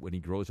him, and when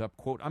he grows up,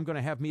 quote, "I'm going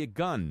to have me a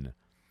gun."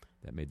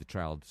 That made the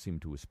child seem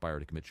to aspire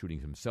to commit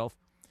shootings himself,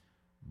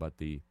 but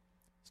the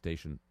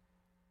station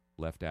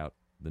left out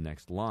the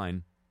next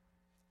line,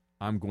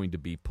 "I'm going to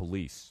be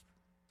police."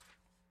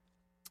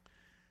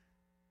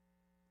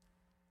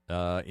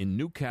 In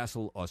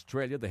Newcastle,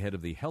 Australia, the head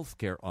of the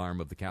healthcare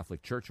arm of the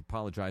Catholic Church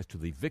apologized to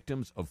the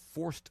victims of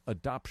forced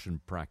adoption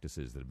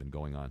practices that have been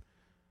going on.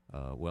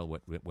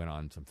 What went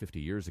on some 50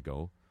 years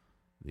ago.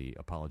 The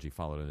apology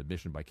followed an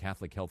admission by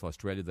Catholic Health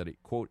Australia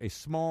that, quote, "a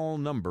small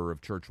number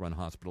of church-run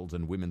hospitals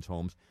and women's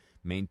homes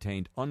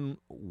maintained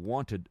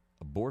unwanted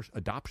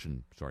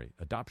adoption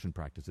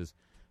practices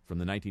from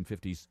the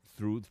 1950s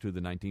through to the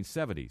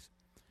 1970s.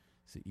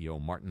 CEO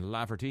Martin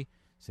Lafferty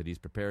said he's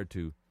prepared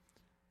to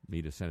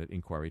meet a Senate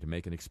inquiry to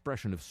make an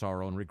expression of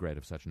sorrow and regret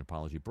if such an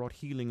apology brought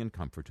healing and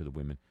comfort to the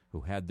women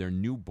who had their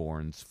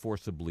newborns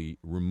forcibly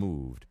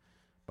removed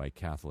by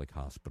Catholic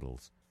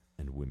hospitals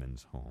and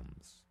women's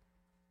homes.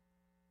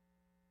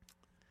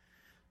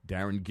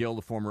 Darren Gill,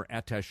 the former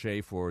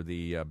attaché for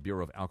the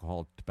Bureau of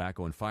Alcohol,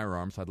 Tobacco, and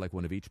Firearms, I'd like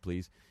one of each,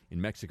 please,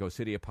 in Mexico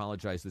City,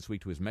 apologized this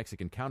week to his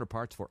Mexican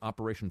counterparts for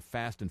Operation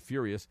Fast and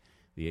Furious,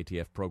 the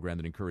ATF program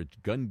that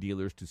encouraged gun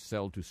dealers to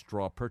sell to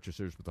straw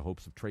purchasers with the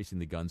hopes of tracing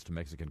the guns to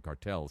Mexican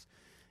cartels.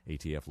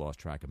 ATF lost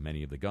track of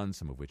many of the guns,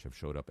 some of which have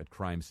showed up at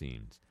crime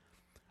scenes.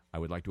 I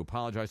would like to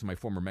apologize to my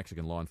former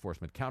Mexican law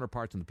enforcement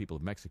counterparts and the people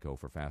of Mexico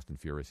for Fast and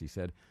Furious, he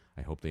said.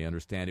 I hope they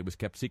understand it was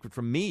kept secret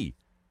from me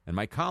and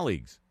my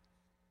colleagues.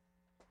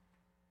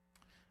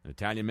 An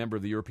Italian member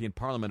of the European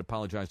Parliament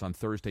apologized on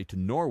Thursday to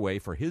Norway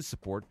for his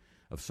support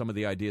of some of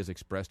the ideas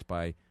expressed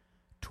by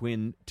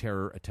twin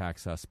terror attack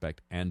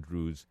suspect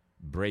Andrews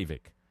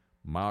Breivik.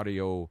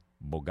 Mario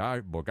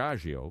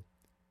Borghezio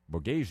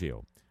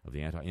of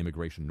the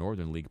anti-immigration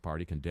Northern League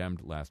Party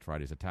condemned last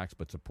Friday's attacks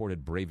but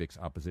supported Breivik's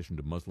opposition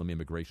to Muslim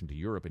immigration to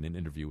Europe in an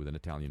interview with an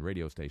Italian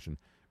radio station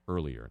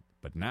earlier.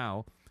 But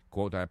now,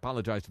 quote, I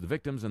apologize to the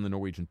victims and the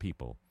Norwegian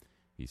people,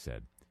 he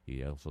said.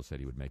 He also said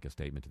he would make a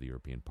statement to the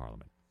European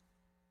Parliament.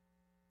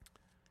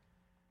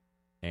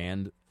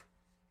 And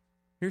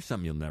here's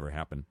something you'll never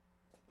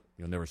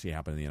see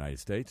happen in the United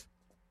States.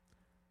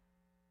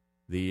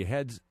 The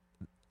heads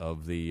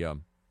of the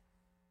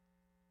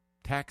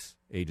tax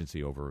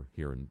agency over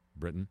here in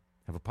Britain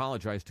have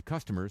apologized to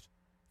customers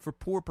for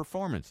poor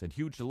performance and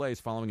huge delays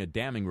following a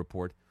damning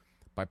report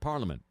by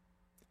Parliament.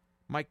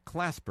 Mike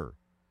Clasper,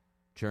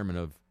 chairman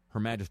of Her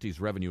Majesty's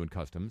Revenue and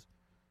Customs,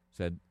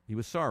 said he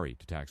was sorry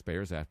to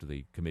taxpayers after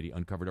the committee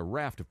uncovered a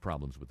raft of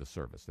problems with the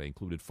service. They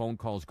included phone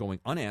calls going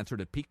unanswered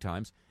at peak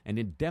times and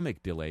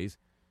endemic delays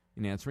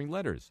in answering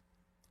letters.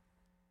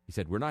 He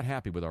said, we're not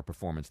happy with our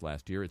performance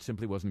last year. It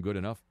simply wasn't good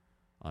enough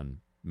on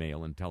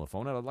mail and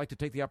telephone. And I'd like to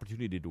take the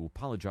opportunity to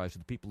apologize to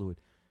the people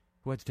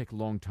who had to take a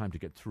long time to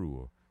get through,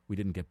 or we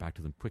didn't get back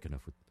to them quick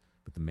enough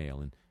with the mail.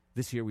 And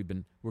this year we've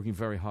been working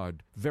very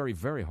hard, very,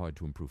 very hard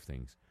to improve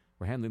things.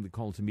 We're handling the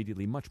calls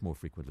immediately much more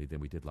frequently than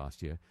we did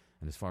last year.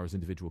 And as far as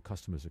individual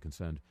customers are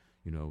concerned,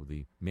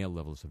 the mail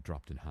levels have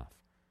dropped in half.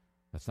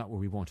 That's not where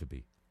we want to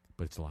be,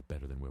 but it's a lot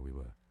better than where we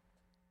were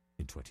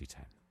in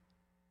 2010.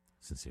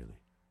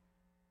 Sincerely,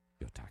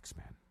 your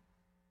taxman.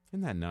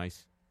 Isn't that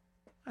nice?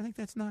 I think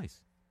that's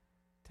nice.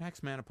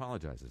 Taxman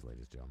apologizes,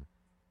 ladies and gentlemen.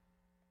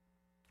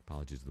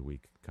 Apologies of the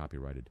Week,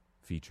 copyrighted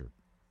feature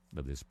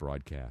of this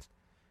broadcast.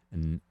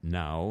 And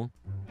now,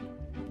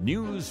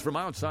 news from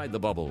outside the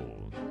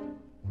bubble.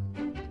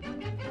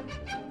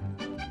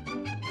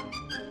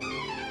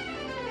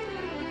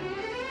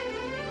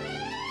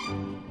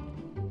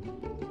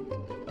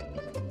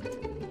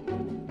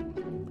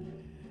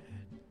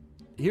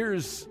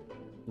 Here's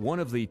one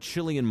of the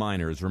Chilean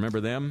miners.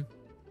 Remember them?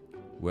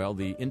 Well,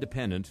 the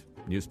Independent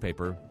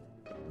newspaper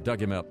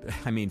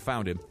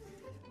found him.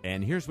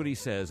 And here's what he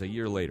says a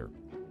year later.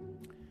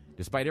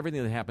 Despite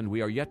everything that happened,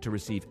 we are yet to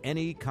receive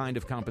any kind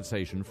of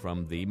compensation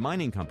from the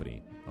mining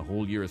company. A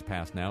whole year has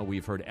passed now.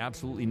 We've heard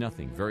absolutely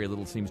nothing. Very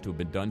little seems to have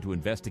been done to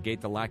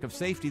investigate the lack of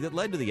safety that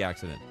led to the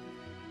accident,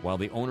 while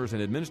the owners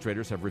and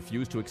administrators have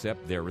refused to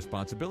accept their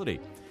responsibility.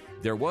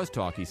 There was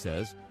talk, he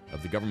says,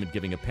 of the government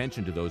giving a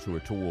pension to those who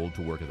are too old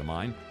to work at the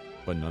mine,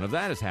 but none of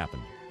that has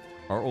happened.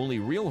 Our only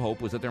real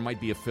hope was that there might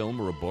be a film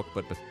or a book,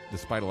 but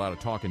despite a lot of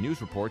talk and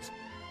news reports,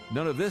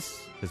 none of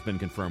this has been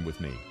confirmed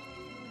with me.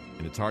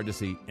 And it's hard to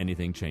see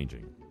anything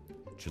changing.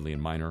 Chilean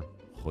miner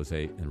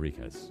Jose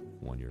Enriquez,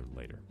 1 year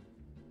later.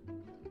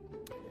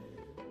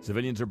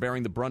 Civilians are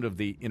bearing the brunt of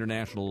the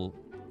international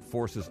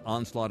forces'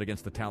 onslaught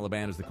against the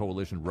Taliban as the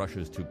coalition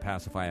rushes to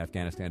pacify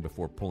Afghanistan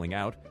before pulling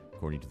out,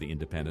 according to the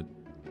Independent.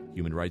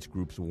 Human rights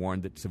groups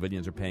warned that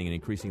civilians are paying an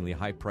increasingly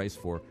high price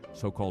for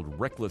so-called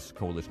reckless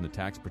coalition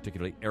attacks,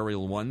 particularly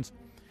aerial ones.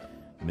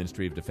 The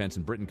Ministry of Defense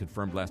in Britain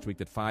confirmed last week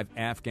that 5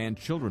 Afghan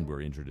children were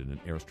injured in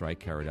an airstrike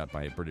carried out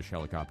by a British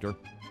helicopter.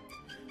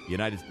 The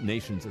United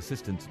Nations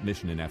Assistance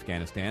Mission in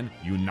Afghanistan,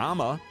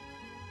 UNAMA,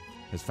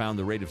 has found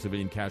the rate of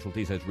civilian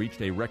casualties has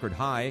reached a record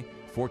high,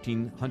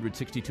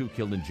 1,462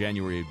 killed in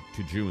January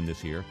to June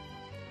this year.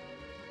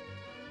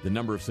 The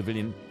number of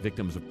civilian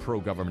victims of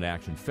pro-government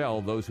action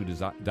fell. Those who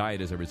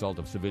died as a result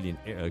of civilian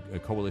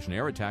coalition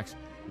air attacks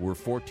were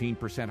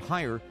 14%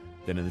 higher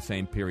than in the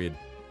same period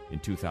in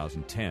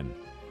 2010,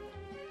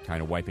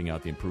 kind of wiping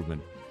out the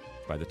improvement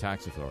by the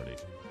tax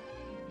authorities.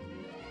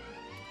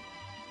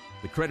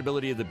 The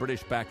credibility of the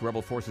British-backed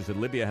rebel forces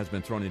in Libya has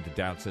been thrown into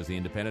doubt, says the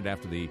Independent,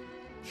 after the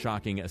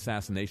shocking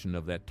assassination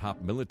of that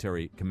top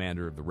military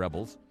commander of the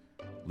rebels,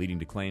 leading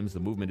to claims the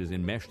movement is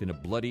enmeshed in a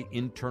bloody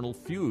internal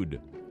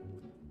feud.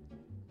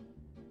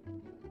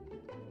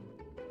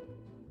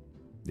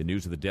 The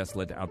news of the deaths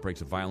led to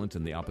outbreaks of violence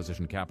in the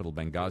opposition capital,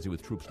 Benghazi,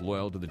 with troops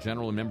loyal to the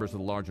general and members of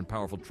the large and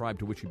powerful tribe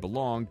to which he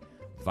belonged,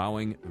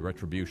 vowing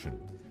retribution.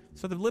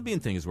 So the Libyan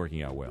thing is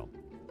working out well.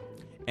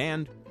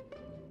 And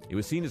it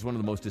was seen as one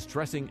of the most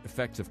distressing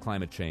effects of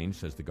climate change,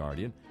 says The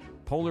Guardian.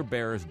 Polar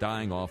bears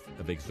dying off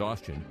of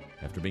exhaustion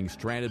after being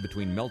stranded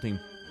between melting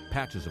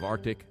patches of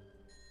Arctic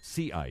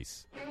sea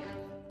ice.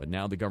 But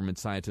now the government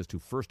scientist who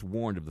first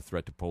warned of the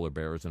threat to polar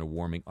bears in a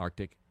warming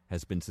Arctic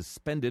has been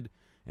suspended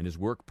and his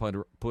work put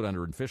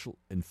under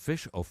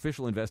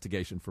official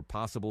investigation for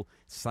possible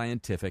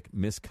scientific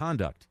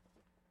misconduct.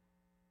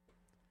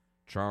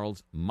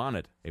 Charles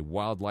Monnet, a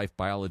wildlife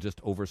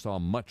biologist, oversaw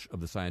much of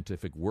the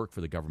scientific work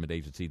for the government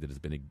agency that has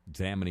been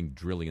examining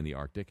drilling in the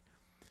Arctic.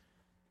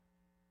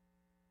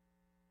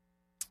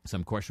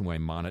 Some question why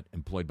Monnet,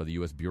 employed by the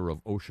U.S. Bureau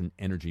of Ocean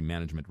Energy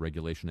Management,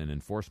 Regulation, and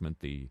Enforcement,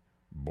 the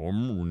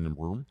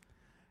BOEM,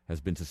 has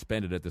been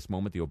suspended at this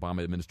moment. The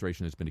Obama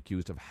administration has been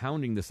accused of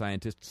hounding the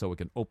scientists so it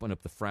can open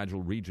up the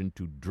fragile region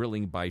to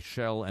drilling by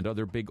Shell and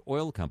other big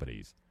oil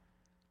companies.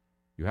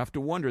 You have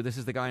to wonder, this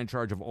is the guy in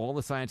charge of all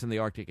the science in the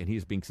Arctic, and he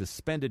is being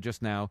suspended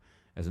just now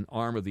as an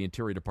arm of the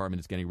Interior Department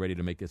is getting ready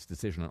to make its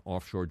decision on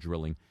offshore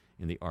drilling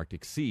in the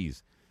Arctic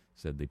seas,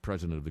 said the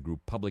president of the group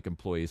Public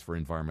Employees for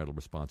Environmental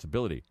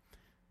Responsibility.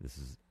 This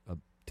is a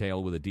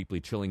tale with a deeply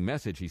chilling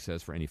message, he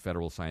says, for any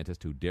federal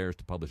scientist who dares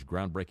to publish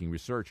groundbreaking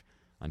research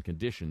on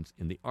conditions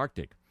in the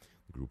Arctic.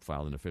 The group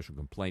filed an official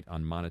complaint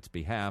on Monnet's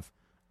behalf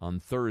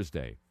on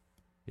Thursday.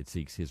 It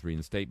seeks his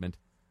reinstatement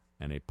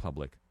and a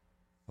public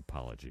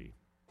apology.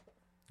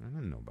 I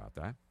didn't know about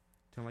that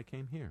until I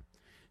came here.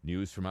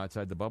 News from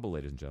outside the bubble,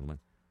 ladies and gentlemen.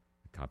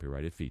 A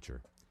copyrighted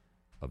feature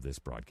of this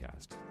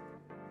broadcast.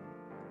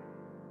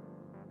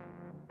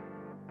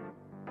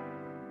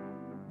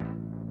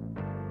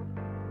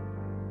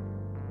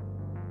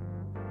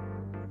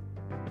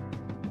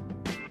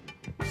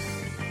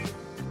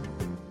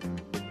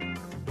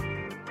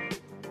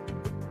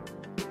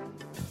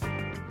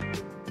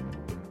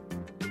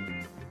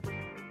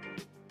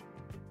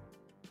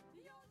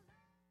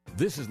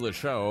 This is Le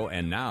Show,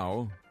 and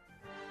now,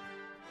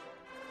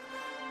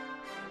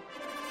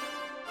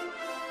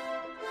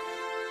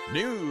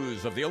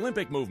 news of the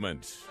Olympic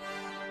movement.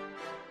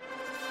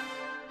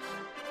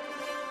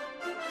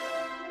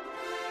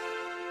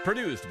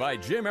 Produced by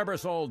Jim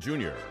Ebersol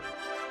Jr.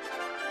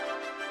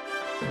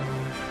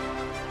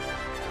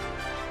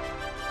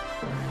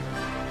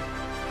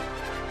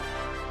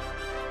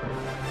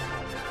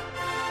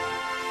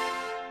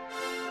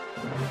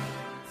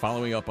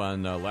 Following up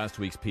on last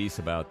week's piece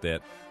about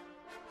that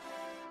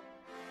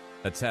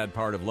sad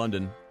part of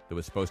London that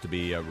was supposed to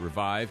be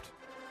revived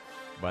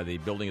by the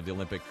building of the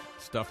Olympic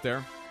stuff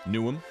there,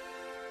 Newham.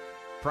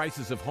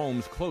 Prices of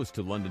homes close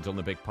to London's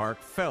Olympic Park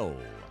fell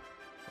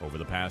over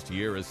the past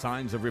year as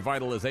signs of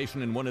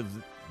revitalization in one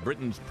of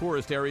Britain's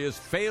poorest areas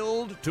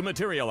failed to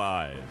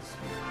materialize.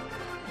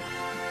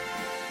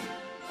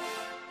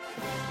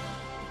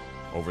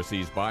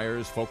 Overseas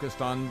buyers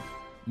focused on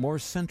more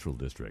central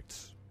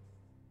districts.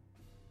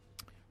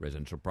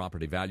 Residential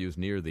property values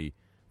near the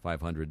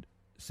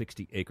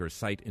 560-acre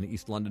site in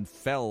East London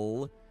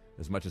fell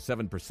as much as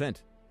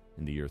 7%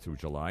 in the year through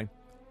July.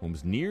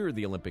 Homes near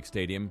the Olympic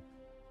Stadium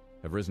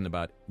have risen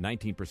about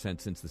 19%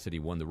 since the city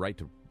won the right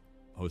to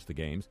host the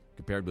games,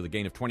 compared with a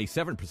gain of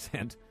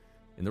 27%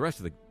 in the rest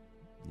of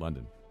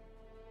London.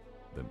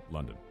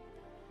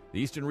 The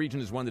eastern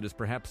region is one that has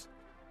perhaps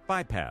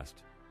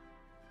bypassed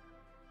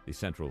the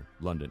central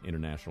London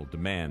international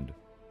demand,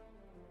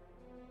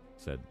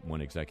 said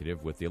one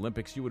executive. With the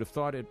Olympics, you would have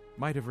thought it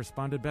might have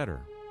responded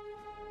better.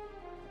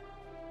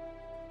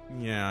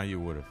 Yeah, you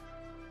would have.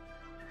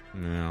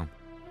 Yeah.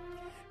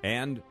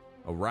 And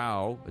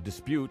a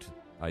dispute,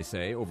 I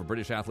say, over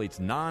British athletes'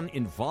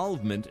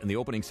 non-involvement in the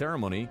opening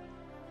ceremony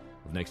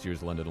of next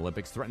year's London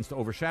Olympics threatens to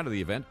overshadow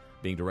the event,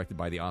 being directed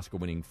by the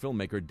Oscar-winning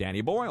filmmaker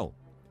Danny Boyle.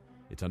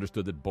 It's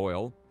understood that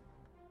Boyle,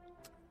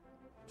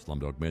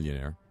 Slumdog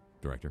Millionaire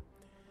director,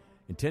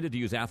 intended to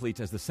use athletes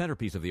as the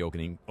centerpiece of the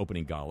opening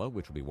gala,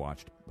 which will be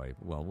watched by,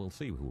 well, we'll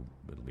see who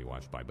it'll be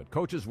watched by. But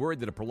coaches, worried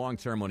that a prolonged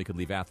ceremony could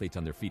leave athletes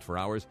on their feet for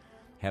hours,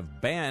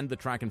 have banned the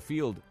track and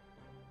field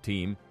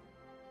teams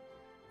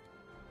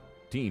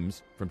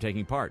from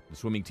taking part. The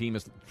swimming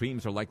teams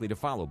are likely to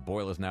follow.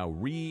 Boyle is now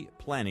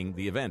re-planning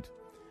the event.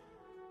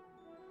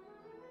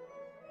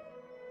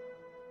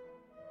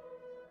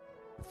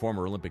 The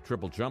former Olympic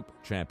triple jump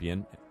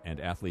champion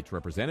and athletes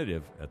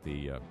representative at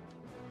the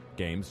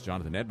Games,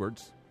 Jonathan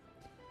Edwards,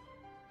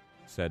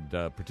 said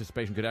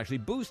participation could actually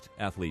boost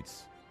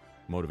athletes'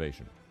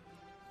 motivation.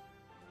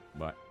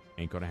 But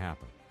ain't going to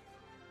happen.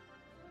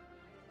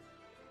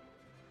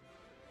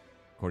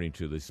 According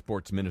to the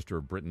sports minister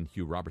of Britain,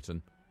 Hugh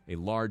Robertson, a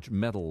large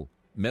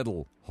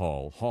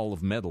hall,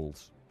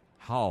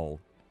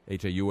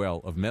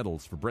 H-A-U-L, of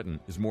medals for Britain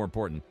is more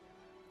important.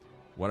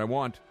 What I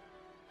want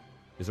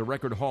is a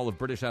record haul of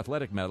British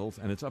athletic medals,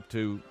 and it's up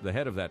to the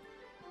head of that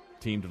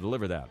team to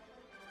deliver that.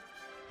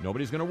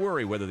 Nobody's going to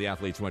worry whether the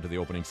athletes went to the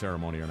opening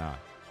ceremony or not.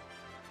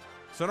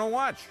 So don't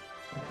watch.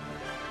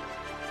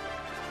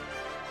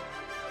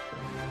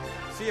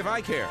 See if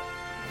I care.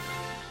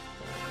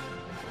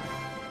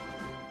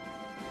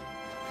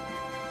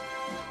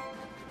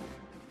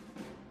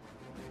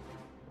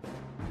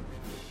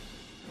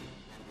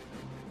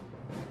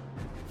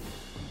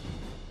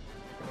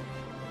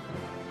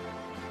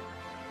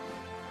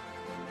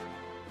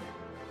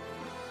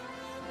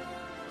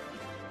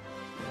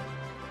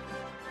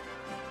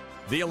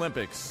 The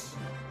Olympics.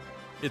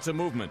 It's a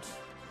movement,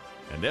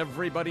 and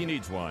everybody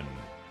needs one.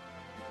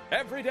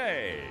 every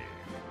day.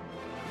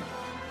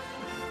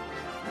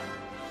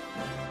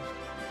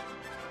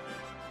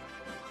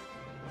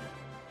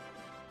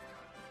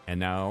 And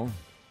now,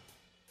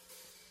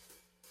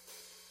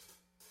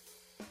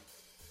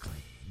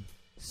 Clean,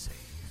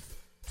 safe,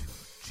 too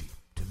cheap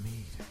to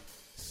meet.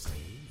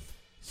 Safe,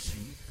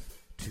 cheap,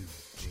 too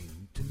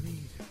cheap to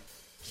meet.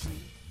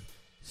 Cheap,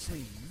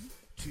 safe,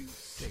 too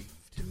safe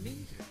to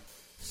meet.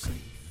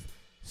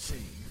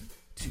 Safe,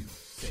 too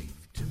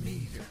safe to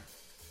meet.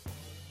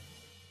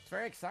 It's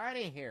very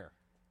exciting here.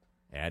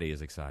 Addie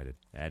is excited.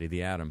 Addie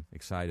the Atom,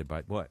 excited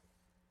by what?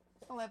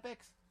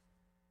 Olympics.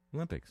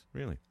 Olympics,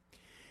 really.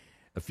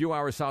 A few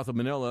hours south of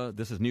Manila,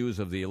 this is news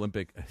of the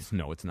Olympic...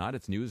 No, it's not.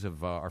 It's news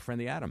of our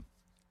friend the Atom.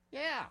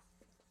 Yeah.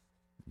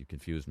 You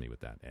confused me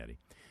with that, Addie.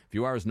 A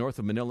few hours north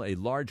of Manila, a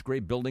large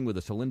gray building with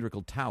a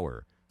cylindrical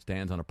tower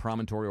stands on a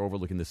promontory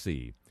overlooking the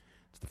sea.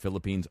 It's the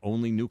Philippines'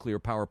 only nuclear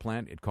power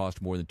plant. It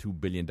cost more than $2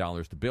 billion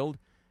to build.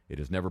 It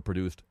has never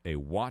produced a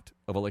watt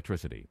of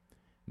electricity.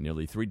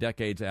 Nearly 3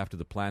 decades after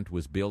the plant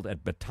was built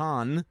at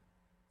Bataan,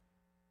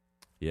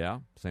 yeah,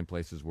 same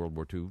place as World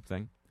War II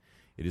thing,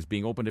 it is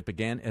being opened. It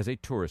began as a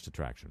tourist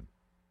attraction.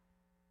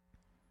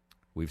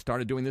 We've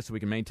started doing this so we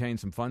can maintain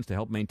some funds to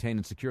help maintain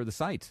and secure the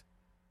site,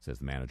 says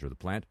the manager of the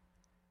plant.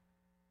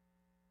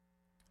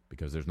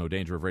 Because there's no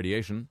danger of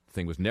radiation, the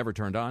thing was never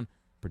turned on.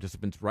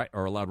 Participants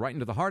are allowed right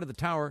into the heart of the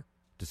tower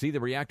to see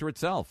the reactor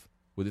itself,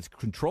 with its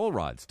control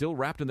rod still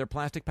wrapped in their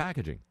plastic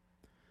packaging.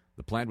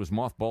 The plant was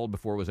mothballed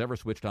before it was ever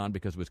switched on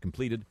because it was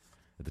completed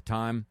at the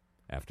time,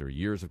 after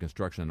years of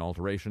construction and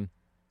alteration,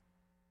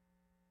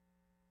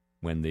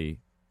 when the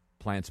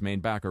plant's main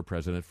backer,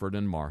 President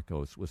Ferdinand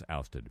Marcos, was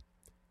ousted.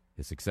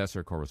 His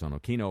successor, Corazon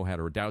Aquino, had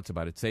her doubts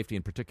about its safety.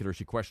 In particular,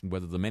 she questioned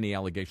whether the many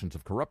allegations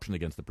of corruption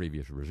against the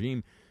previous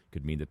regime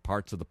could mean that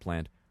parts of the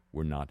plant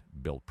were not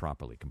built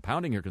properly.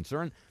 Compounding her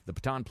concern, the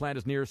Bataan plant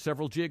is near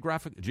several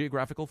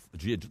geological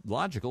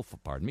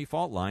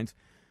fault lines,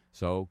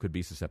 so could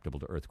be susceptible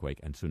to earthquake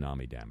and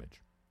tsunami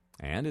damage.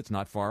 And it's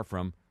not far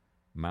from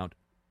Mount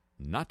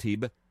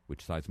Natib,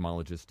 which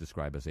seismologists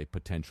describe as a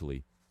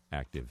potentially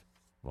active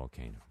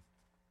volcano.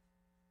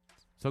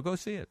 So go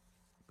see it.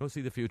 Go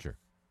see the future.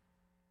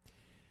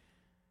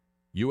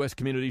 U.S.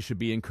 communities should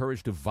be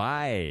encouraged to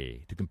vie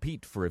to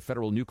compete for a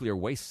federal nuclear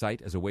waste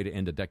site as a way to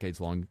end a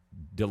decades-long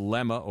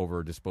dilemma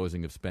over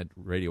disposing of spent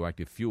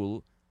radioactive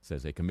fuel,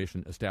 says a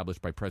commission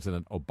established by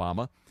President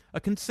Obama.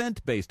 A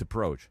consent-based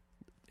approach.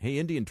 Hey,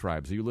 Indian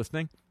tribes, are you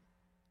listening?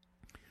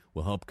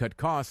 Will help cut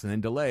costs and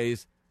end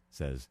delays,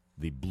 says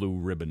the Blue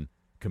Ribbon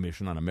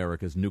Commission on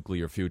America's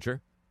Nuclear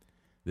Future.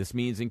 This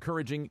means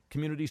encouraging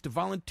communities to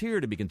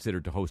volunteer to be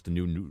considered to host a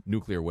new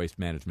nuclear waste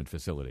management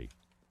facility.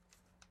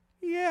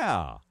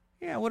 Yeah,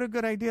 what a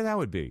good idea that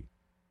would be.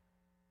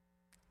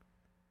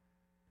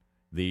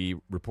 The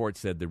report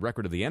said the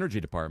record of the Energy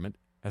Department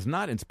has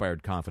not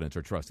inspired confidence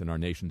or trust in our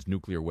nation's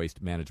nuclear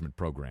waste management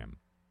program.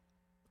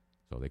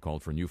 So they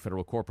called for a new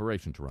federal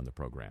corporation to run the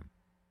program.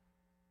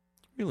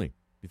 Really?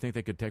 You think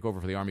they could take over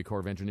for the Army Corps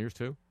of Engineers,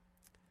 too?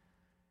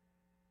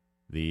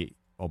 The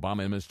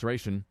Obama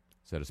administration,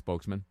 said a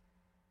spokesman,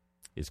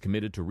 is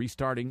committed to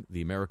restarting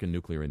the American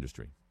nuclear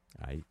industry.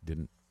 It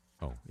did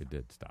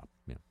stop.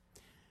 Yeah.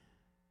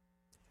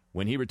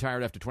 When he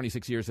retired after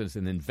 26 years as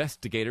an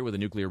investigator with the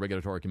Nuclear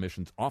Regulatory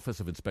Commission's Office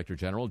of Inspector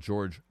General,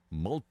 George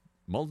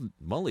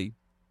Mully,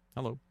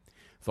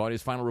 thought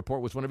his final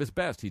report was one of his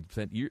best. He'd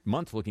spent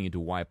months looking into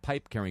why a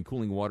pipe carrying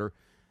cooling water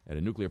at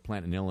a nuclear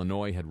plant in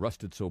Illinois had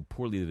rusted so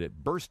poorly that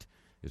it burst.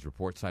 His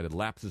report cited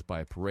lapses by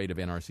a parade of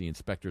NRC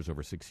inspectors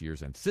over 6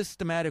 years and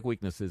systematic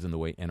weaknesses in the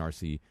way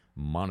NRC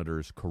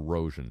monitors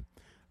corrosion.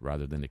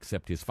 Rather than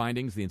accept his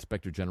findings, the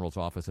Inspector General's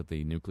office at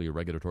the Nuclear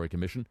Regulatory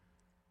Commission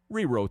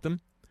rewrote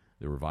them.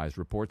 The revised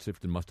report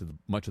shifted much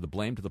of the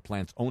blame to the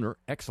plant's owner,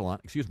 Exelon,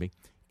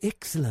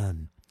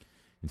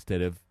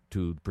 instead of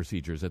to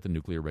procedures at the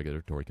Nuclear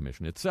Regulatory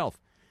Commission itself.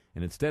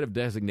 And instead of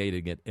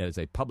designating it as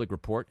a public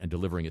report and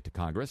delivering it to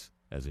Congress,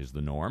 as is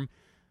the norm,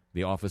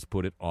 the office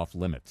put it off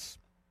limits.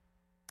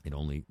 It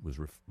only was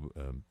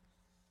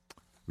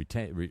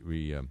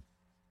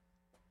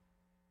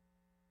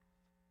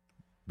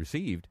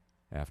received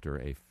after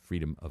a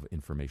Freedom of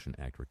Information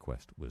Act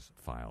request was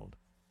filed.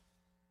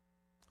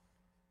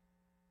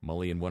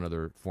 Mully and one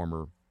other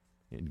former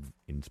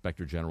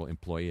Inspector General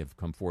employee have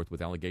come forth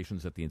with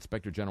allegations that the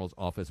Inspector General's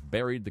office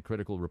buried the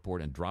critical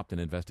report and dropped an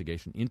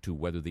investigation into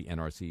whether the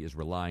NRC is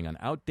relying on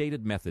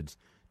outdated methods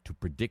to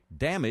predict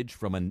damage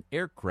from an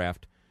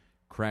aircraft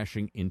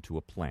crashing into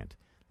a plant.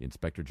 The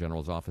Inspector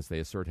General's office, they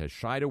assert, has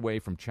shied away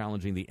from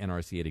challenging the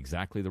NRC at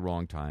exactly the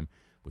wrong time,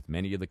 with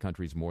many of the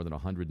country's more than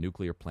 100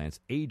 nuclear plants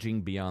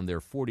aging beyond their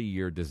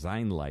 40-year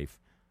design life.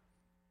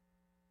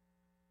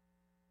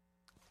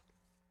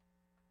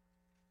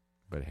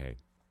 But hey,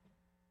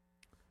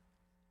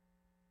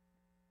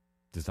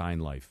 design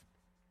life.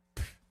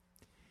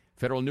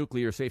 Federal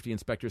nuclear safety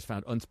inspectors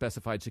found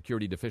unspecified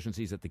security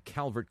deficiencies at the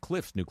Calvert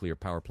Cliffs nuclear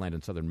power plant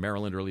in southern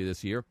Maryland early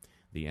this year.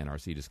 The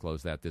NRC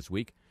disclosed that this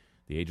week.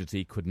 The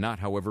agency could not,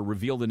 however,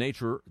 reveal the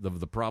nature of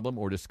the problem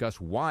or discuss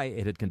why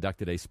it had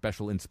conducted a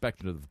special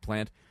inspection of the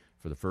plant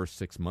for the first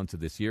 6 months of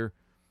this year,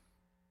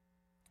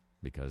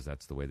 because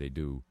that's the way they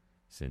do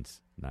since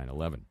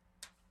 9/11.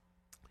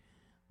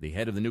 The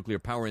head of the nuclear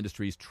power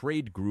industry's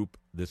trade group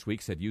this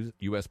week said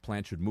U.S.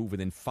 plants should move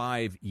within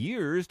 5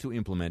 years to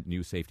implement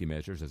new safety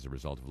measures as a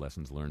result of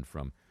lessons learned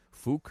from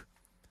Fuchs.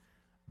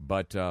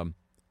 But the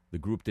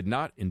group did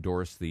not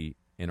endorse the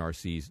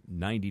NRC's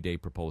 90-day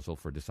proposal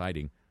for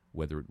deciding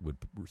whether it would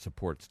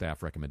support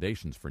staff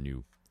recommendations for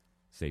new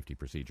safety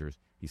procedures.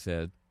 He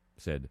said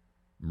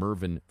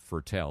Mervyn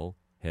Fertel,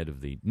 head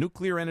of the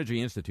Nuclear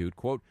Energy Institute,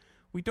 quote,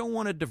 "We don't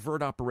want to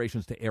divert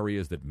operations to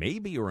areas that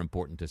maybe are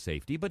important to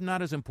safety, but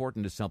not as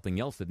important as something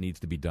else that needs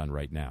to be done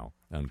right now,"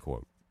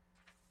 unquote.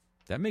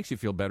 That makes you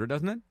feel better,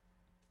 doesn't it?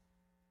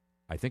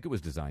 I think it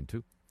was designed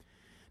to.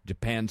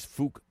 Japan's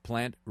Fuchs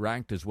plant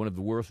ranked as one of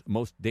the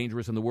most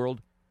dangerous in the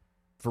world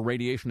for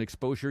radiation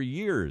exposure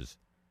years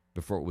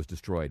before it was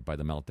destroyed by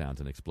the meltdowns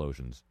and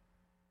explosions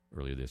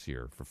earlier this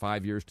year. For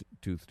 5 years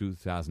to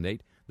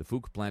 2008, the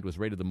Fuchs plant was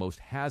rated the most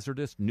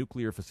hazardous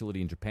nuclear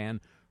facility in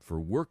Japan for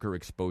worker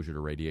exposure to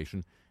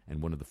radiation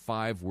and one of the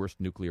 5 worst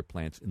nuclear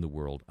plants in the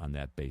world on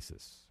that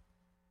basis.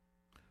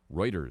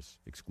 Reuters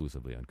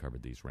exclusively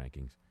uncovered these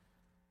rankings.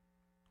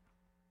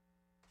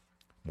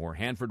 More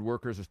Hanford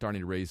workers are starting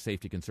to raise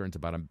safety concerns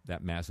about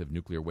that massive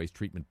nuclear waste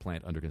treatment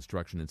plant under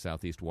construction in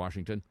southeast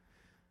Washington,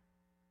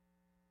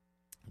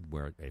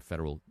 where a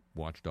federal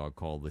watchdog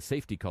called the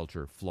safety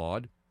culture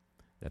flawed.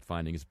 That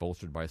finding is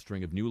bolstered by a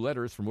string of new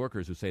letters from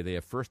workers who say they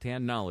have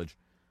firsthand knowledge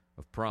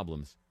of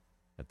problems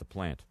at the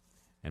plant.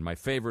 And my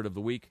favorite of the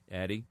week,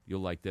 Addie,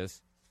 you'll like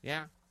this.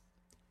 Yeah.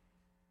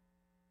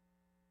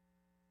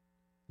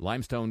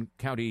 Limestone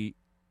County,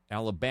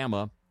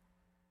 Alabama,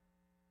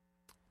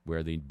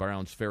 where the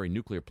Browns Ferry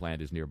nuclear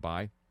plant is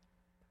nearby,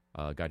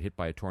 got hit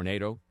by a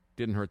tornado.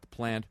 Didn't hurt the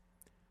plant.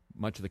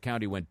 Much of the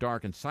county went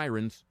dark, and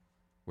sirens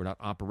were not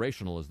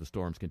operational as the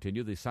storms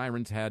continued. The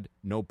sirens had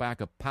no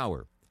backup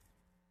power.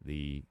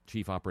 The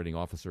chief operating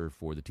officer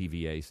for the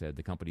TVA said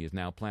the company is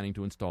now planning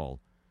to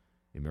install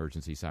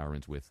emergency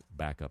sirens with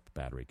backup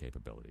battery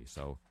capability.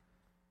 So,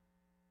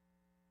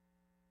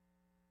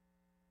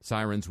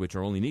 sirens, which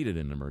are only needed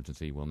in an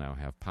emergency, will now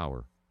have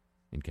power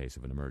in case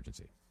of an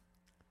emergency.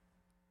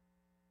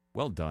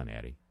 Well done,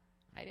 Addie.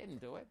 I didn't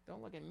do it.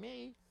 Don't look at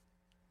me.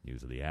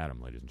 News of the atom,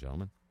 ladies and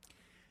gentlemen.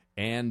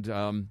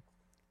 And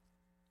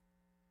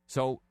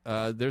so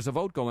there's a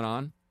vote going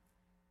on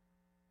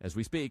as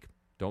we speak.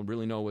 Don't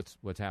really know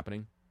what's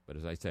happening, but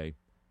as I say,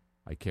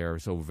 I care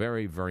so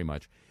very, very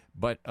much.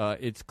 But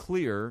it's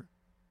clear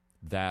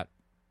that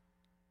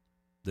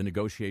the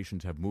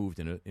negotiations have moved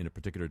in a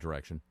particular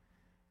direction,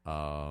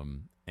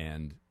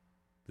 and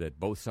that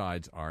both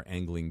sides are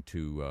angling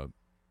to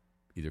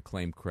either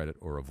claim credit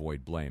or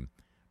avoid blame.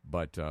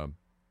 But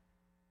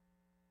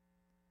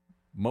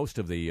most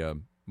of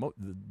the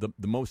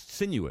most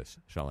sinuous,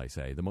 shall I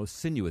say, the most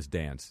sinuous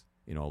dance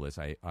in all this,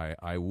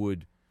 I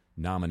would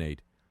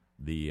nominate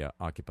the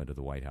occupant of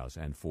the White House.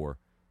 And for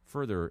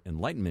further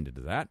enlightenment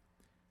into that,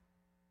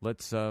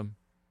 let's turn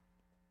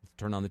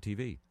on the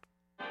TV.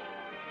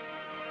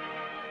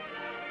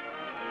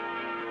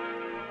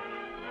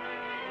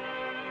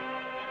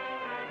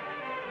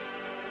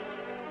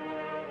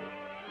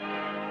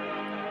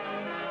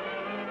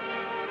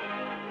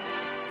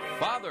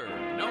 Father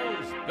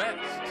knows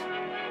best.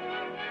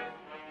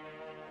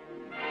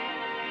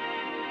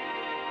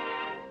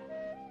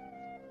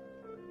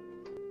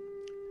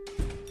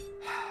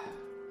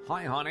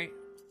 Hi, honey.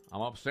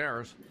 I'm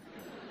upstairs.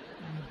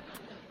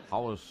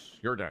 How was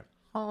your day?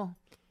 Oh,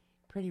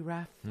 pretty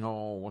rough. No,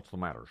 what's the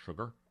matter,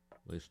 sugar?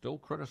 They still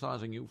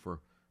criticizing you for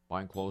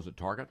buying clothes at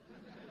Target?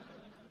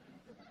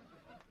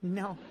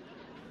 No,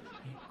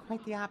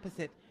 quite the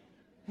opposite.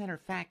 Matter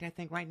of fact, I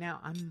think right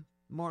now I'm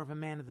more of a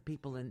man of the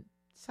people than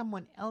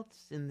someone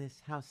else in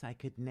this house I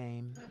could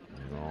name.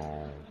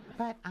 No.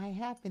 But I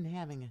have been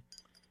having a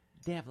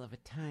devil of a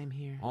time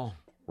here. Oh,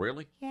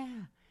 really?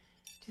 Yeah.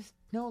 Just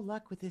no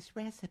luck with this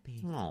recipe.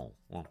 Oh,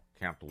 well,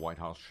 can't the White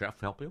House chef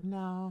help you?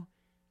 No,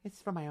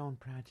 it's for my own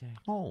project.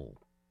 Oh,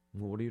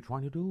 well, what are you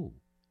trying to do?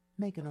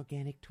 Make an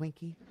organic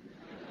Twinkie.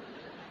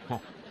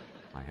 Oh,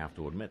 I have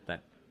to admit,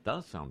 that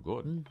does sound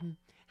good. Mm-hmm.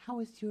 How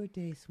was your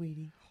day,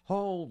 sweetie?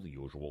 Oh, the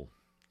usual.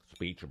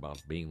 Speech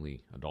about being the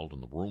adult in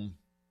the room.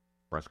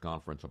 Press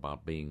conference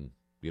about being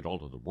the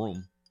adult in the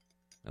room.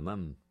 And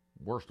then,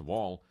 worst of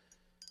all,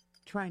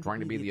 trying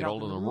to be the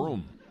adult in the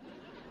room.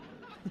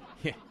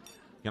 Yeah.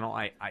 You know,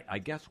 I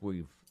guess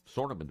we've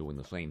sort of been doing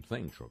the same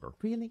thing, sugar.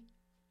 Really?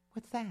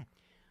 What's that?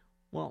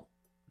 Well,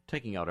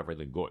 taking out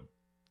everything good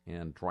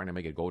and trying to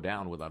make it go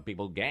down without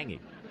people ganging.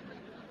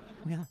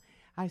 Well,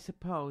 I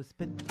suppose,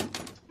 but...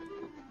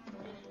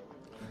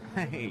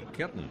 Hey,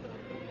 kitten,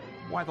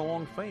 why the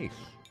long face?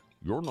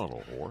 You're not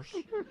a horse.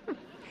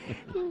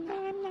 No,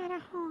 I'm not a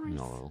horse.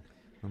 No,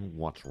 then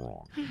what's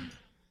wrong?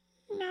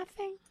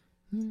 Nothing.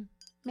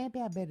 Maybe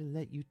I better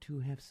let you two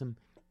have some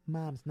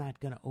Mom's not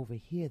gonna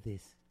overhear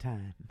this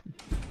time.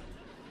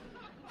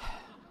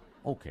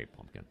 Okay,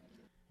 Pumpkin.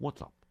 What's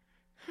up?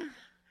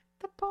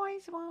 The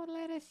boys won't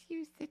let us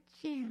use the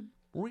gym.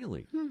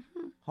 Really?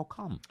 Mm-hmm. How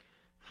come?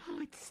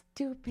 Oh, it's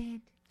stupid.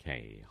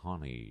 Hey,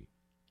 honey,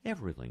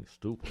 everything's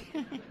stupid.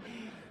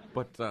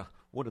 But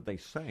what did they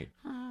say?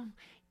 Oh,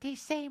 they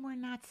say we're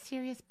not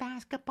serious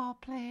basketball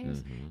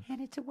players,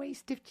 and it's a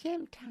waste of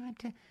gym time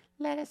to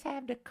let us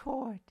have the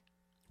court.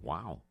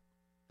 Wow,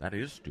 that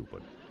is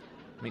stupid.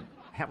 I mean,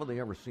 haven't they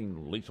ever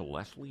seen Lisa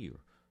Leslie or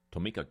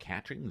Tamika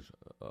Catchings?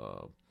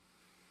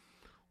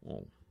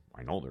 Well,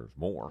 I know there's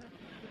more.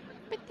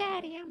 But,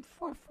 Daddy, I'm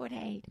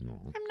 4'8".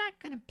 No. I'm not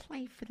going to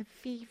play for the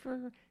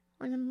Fever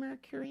or the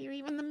Mercury or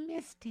even the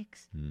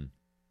Mystics.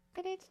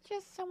 But it's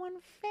just so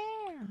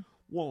unfair.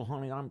 Well,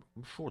 honey, I'm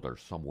sure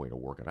there's some way to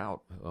work it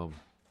out.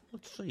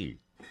 Let's see.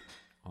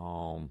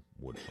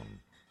 Would some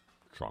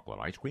chocolate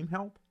ice cream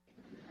help?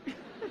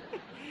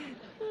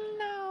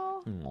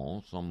 No.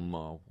 No, some,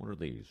 what are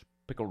these?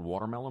 Pickled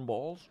watermelon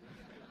balls?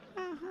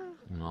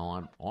 No,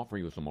 I'd offer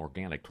you some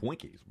organic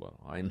Twinkies, but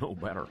I know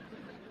better.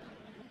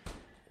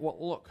 Well,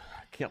 look,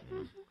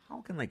 Kitten, how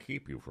can they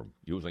keep you from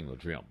using the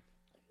gym?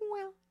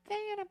 Well,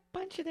 they and a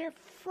bunch of their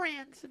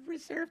friends have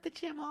reserved the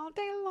gym all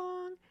day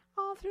long,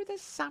 all through the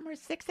summer,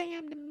 6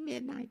 a.m. to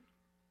midnight,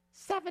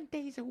 7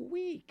 days a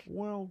week.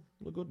 Well,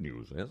 the good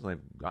news is they've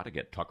got to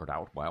get tuckered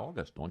out by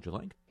August, don't you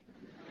think?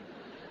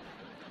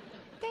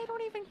 They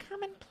don't even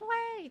come and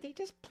play. They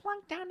just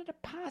plunk down a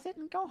deposit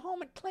and go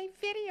home and play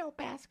video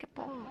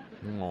basketball.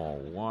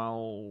 Oh,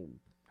 well,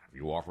 have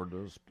you offered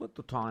to split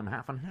the time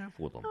half and half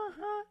with them?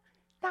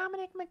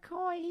 Dominic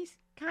McCoy, he's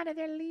kind of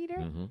their leader.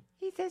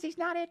 He says he's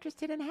not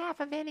interested in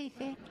half of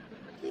anything.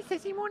 He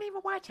says he won't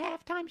even watch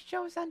halftime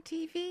shows on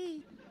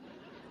TV.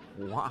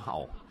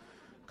 Wow,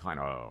 kind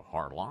of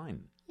hard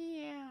line.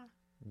 Yeah.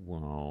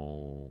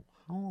 Well,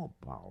 how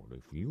about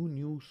if you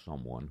knew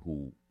someone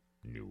who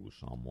knew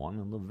someone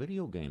in the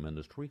video game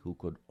industry who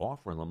could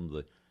offer them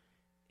the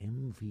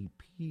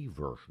MVP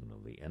version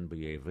of the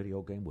NBA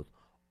video game with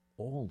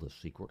all the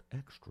secret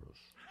extras?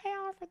 I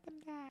offered them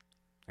that.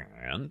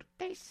 And?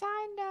 They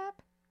signed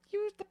up,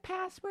 used the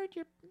password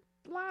your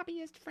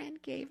lobbyist friend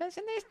gave us,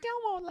 and they still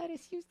won't let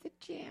us use the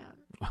gym.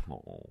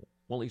 Oh,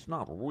 well, he's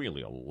not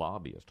really a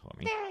lobbyist,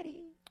 honey.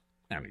 Daddy.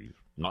 And he's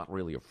not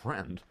really a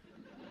friend.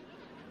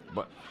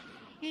 But...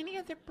 Any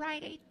other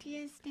bright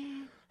ideas,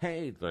 Dad?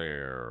 Hey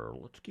there,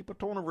 let's keep a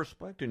tone of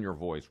respect in your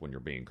voice when you're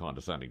being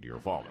condescending to your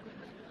father.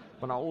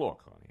 But now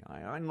look, honey,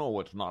 I know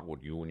it's not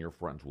what you and your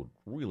friends would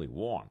really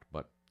want,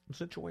 but in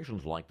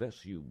situations like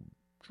this, you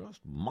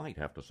just might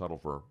have to settle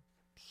for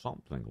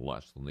something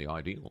less than the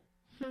ideal.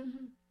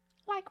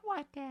 Like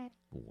what, Dad?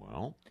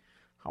 Well,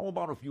 how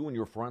about if you and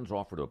your friends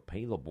offer to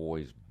pay the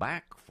boys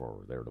back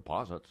for their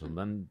deposits, and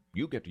then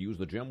you get to use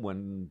the gym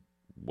when,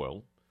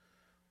 well,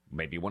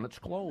 maybe when it's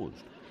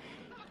closed.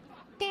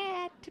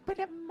 Dad, to put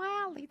it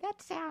mildly,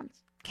 that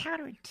sounds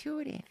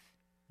counterintuitive.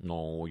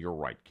 No, you're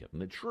right,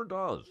 Kitten. It sure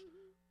does.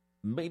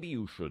 Maybe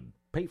you should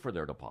pay for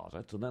their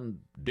deposits and then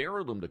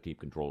dare them to keep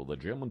control of the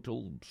gym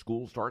until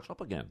school starts up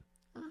again.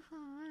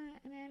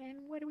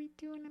 And what do we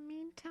do in the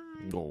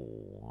meantime?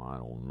 Oh, I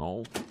don't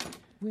know.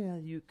 Well,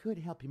 you could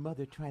help your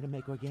mother try to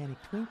make organic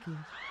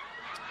Twinkies.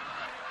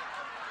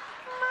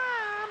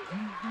 Mom!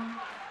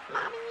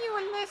 Mom, you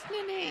were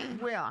listening in.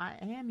 Well, I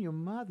am your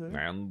mother.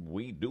 And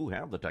we do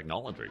have the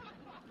technology.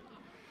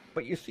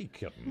 But you see,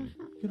 Kitten,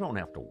 you don't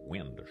have to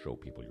win to show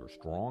people you're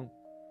strong.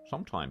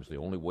 Sometimes the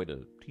only way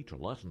to teach a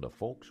lesson to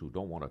folks who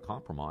don't want to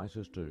compromise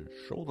is to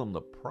show them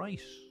the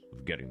price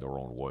of getting their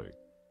own way.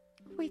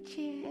 Which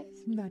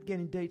is? Not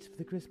getting dates for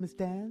the Christmas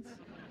dance?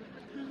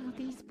 Oh,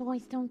 these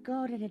boys don't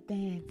go to the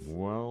dance.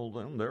 Well,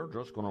 then they're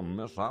just going to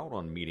miss out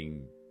on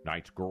meeting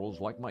nice girls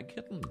like my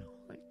Kitten.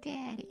 Oh,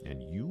 Daddy.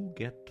 And you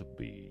get to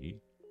be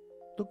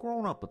the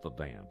grown-up at the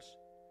dance.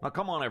 Now,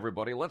 come on,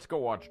 everybody. Let's go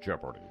watch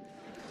Jeopardy!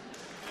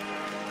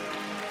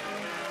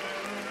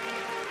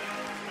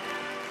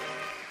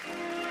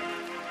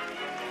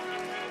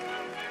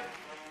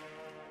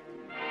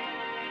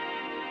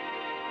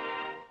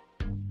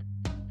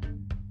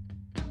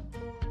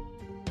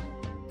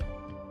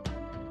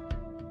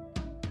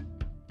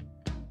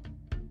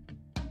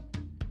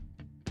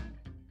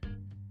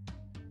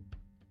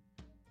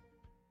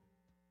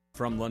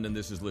 From London,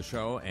 this is Le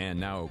Show, and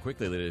now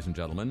quickly, ladies and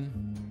gentlemen.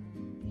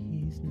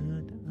 He's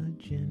not a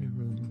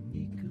general.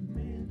 He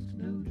commands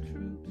no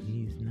troops.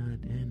 He's not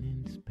an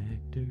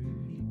inspector.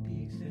 He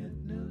peeks at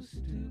no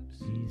stoops.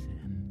 He's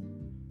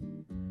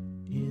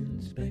an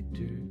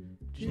inspector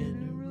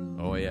general.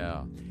 Oh,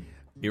 yeah.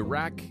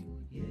 Iraq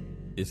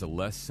is a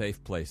less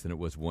safe place than it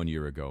was 1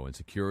 year ago, and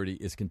security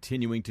is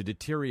continuing to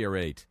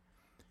deteriorate.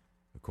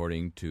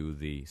 According to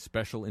the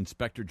Special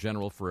Inspector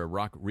General for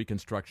Iraq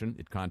Reconstruction,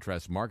 it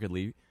contrasts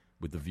markedly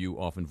with the view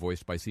often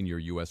voiced by senior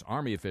U.S.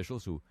 Army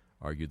officials who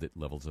argue that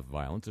levels of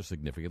violence are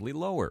significantly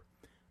lower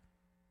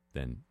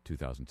than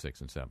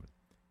 2006 and 7.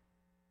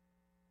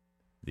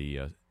 The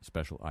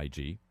Special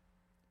IG,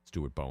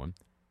 Stuart Bowen,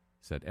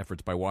 said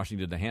efforts by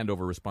Washington to hand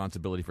over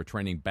responsibility for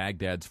training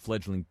Baghdad's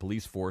fledgling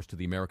police force to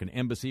the American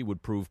embassy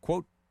would prove,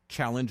 quote,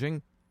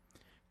 challenging.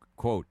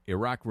 Quote,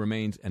 Iraq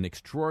remains an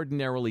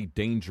extraordinarily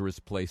dangerous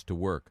place to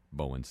work,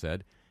 Bowen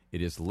said.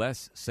 It is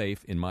less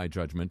safe, in my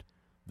judgment,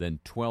 than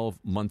 12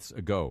 months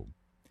ago.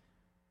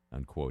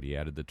 Unquote. He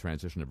added the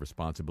transition of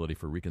responsibility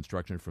for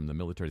reconstruction from the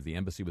military to the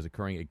embassy was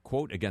occurring,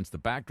 quote, against the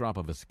backdrop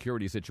of a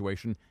security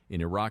situation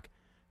in Iraq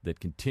that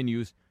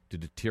continues to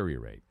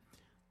deteriorate.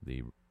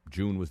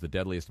 June was the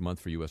deadliest month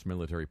for U.S.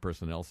 military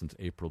personnel since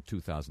April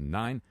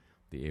 2009.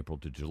 The April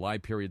to July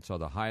period saw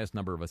the highest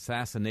number of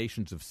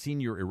assassinations of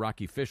senior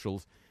Iraqi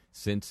officials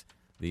since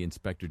the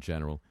Inspector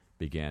General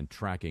began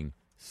tracking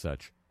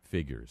such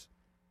figures.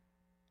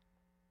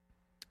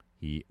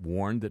 He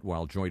warned that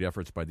while joint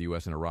efforts by the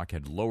U.S. and Iraq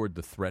had lowered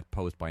the threat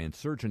posed by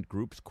insurgent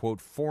groups,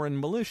 quote,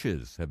 foreign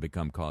militias have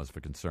become cause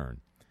for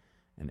concern,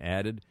 and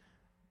added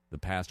the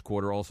past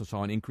quarter also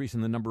saw an increase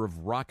in the number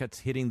of rockets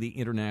hitting the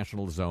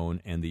international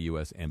zone and the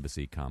U.S.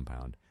 Embassy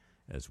compound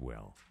as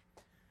well.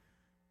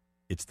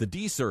 It's the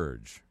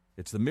D-Surge.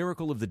 It's the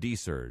miracle of the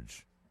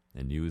D-Surge.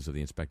 And news of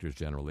the Inspectors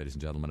General, ladies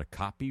and gentlemen, a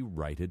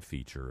copyrighted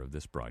feature of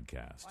this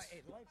broadcast.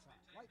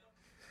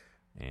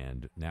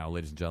 And now,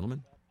 ladies and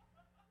gentlemen.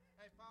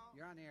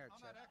 You're on the air,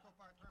 Chet.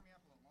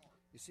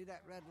 You see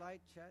that red light,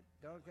 Chet?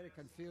 Don't get it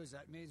confused.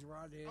 That means we're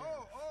on the air.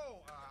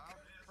 I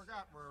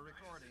forgot we're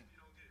recording.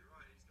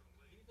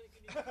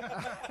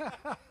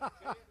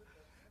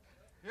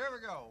 Here we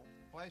go.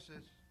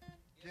 Places.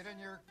 Get in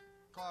your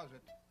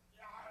closet.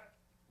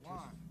 1,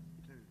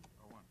 2,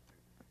 or 1.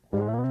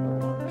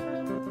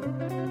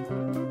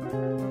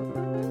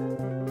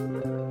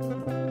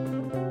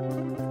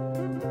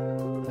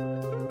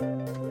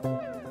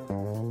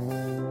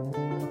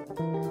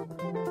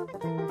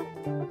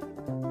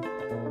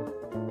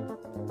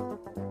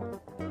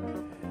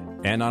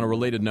 And on a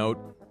related note,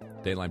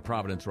 Dayline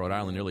Providence, Rhode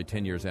Island, nearly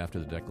 10 years after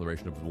the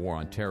declaration of the war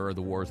on terror,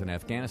 the wars in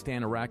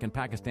Afghanistan, Iraq, and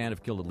Pakistan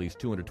have killed at least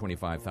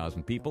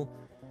 225,000 people,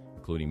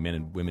 including men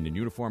and women in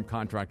uniform,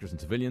 contractors,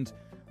 and civilians.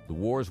 The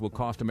wars will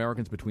cost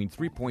Americans between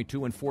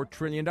 $3.2 and $4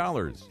 trillion,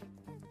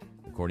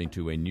 according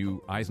to a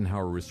new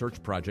Eisenhower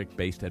research project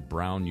based at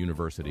Brown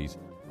University's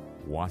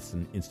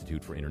Watson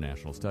Institute for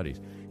International Studies.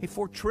 Hey,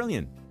 $4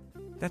 trillion.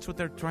 That's what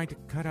they're trying to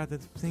cut out the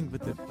thing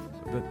with that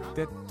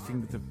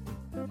thing with the...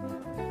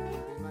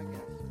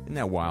 Isn't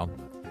that wild?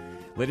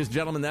 Ladies and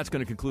gentlemen, that's going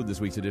to conclude this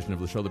week's edition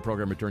of the show. The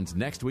program returns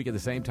next week at the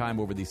same time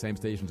over these same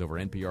stations over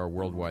NPR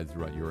worldwide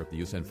throughout Europe,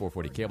 the USN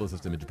 440 cable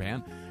system in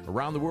Japan,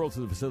 around the world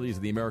through the facilities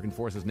of the American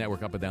Forces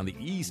Network up and down the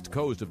east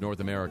coast of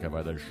North America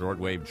by the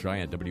shortwave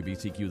giant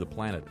WBCQ The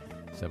Planet,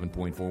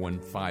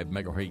 7.415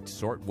 megahertz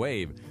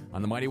shortwave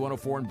on the Mighty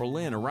 104 in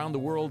Berlin, around the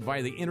world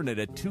via the internet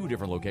at 2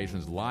 different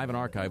locations, live and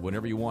archived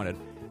whenever you want it,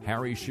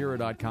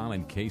 harryshearer.com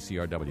and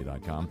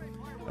kcrw.com.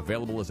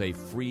 Available as a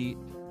free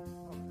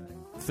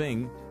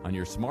thing on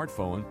your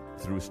smartphone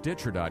through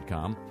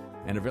Stitcher.com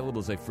and available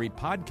as a free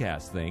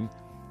podcast thing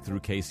through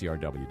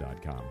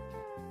KCRW.com.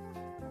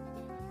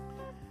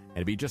 And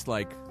it'd be just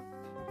like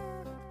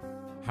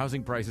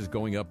housing prices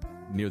going up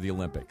near the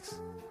Olympics,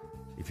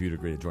 if you'd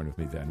agree to join with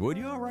me then. Would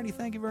you? Alrighty,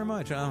 thank you very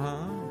much.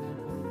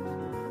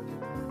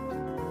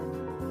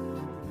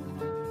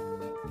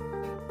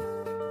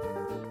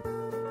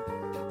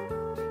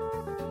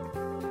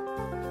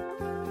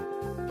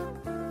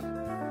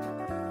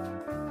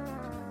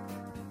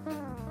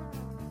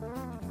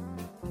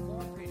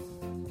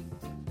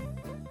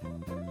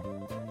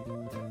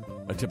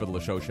 A tip of the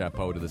show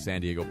chapeau to the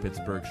San Diego,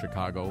 Pittsburgh,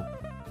 Chicago,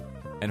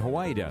 and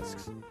Hawaii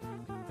desks.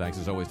 Thanks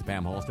as always to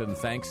Pam Halstead, and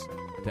thanks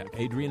to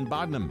Adrian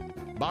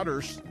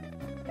Bodders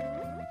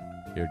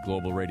here at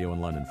Global Radio in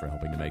London for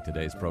helping to make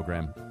today's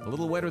program a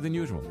little wetter than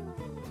usual.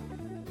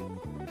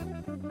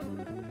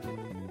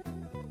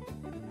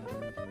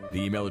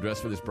 The email address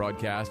for this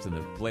broadcast and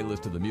the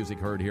playlist of the music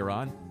heard here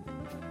on.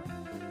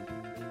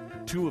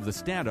 2 of the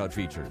standout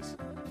features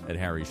at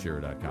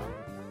harryshearer.com.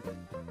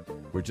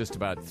 We're just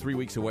about 3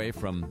 weeks away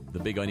from The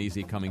Big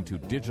Uneasy coming to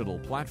digital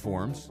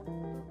platforms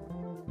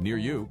near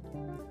you.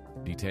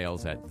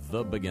 Details at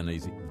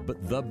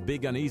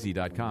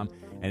thebiguneasy.com.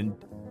 And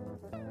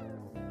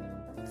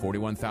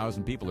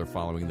 41,000 people are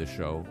following this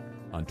show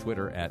on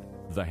Twitter at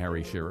The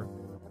Harry Shearer.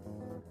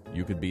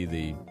 You could be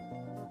the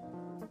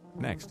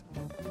next.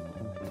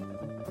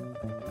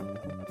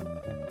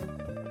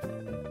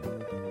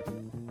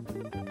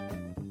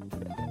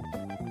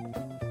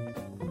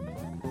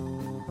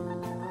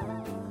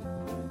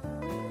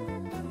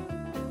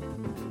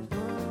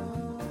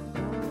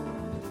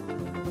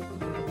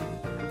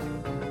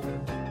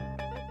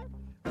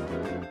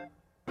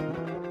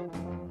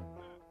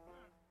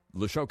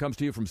 The show comes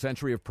to you from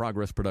Century of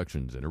Progress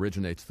Productions and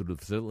originates through the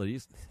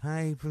facilities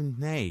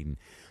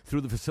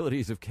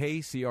of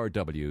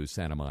KCRW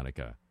Santa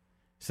Monica.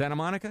 Santa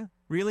Monica?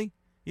 Really?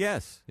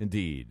 Yes,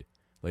 indeed.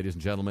 Ladies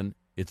and gentlemen,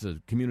 it's a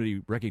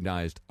community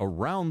recognized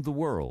around the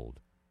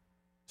world.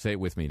 Say it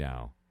with me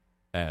now.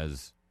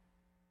 As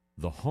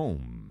the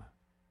home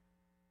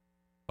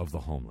of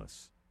the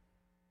homeless.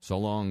 So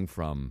long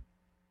from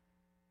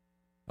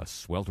a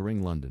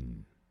sweltering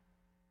London.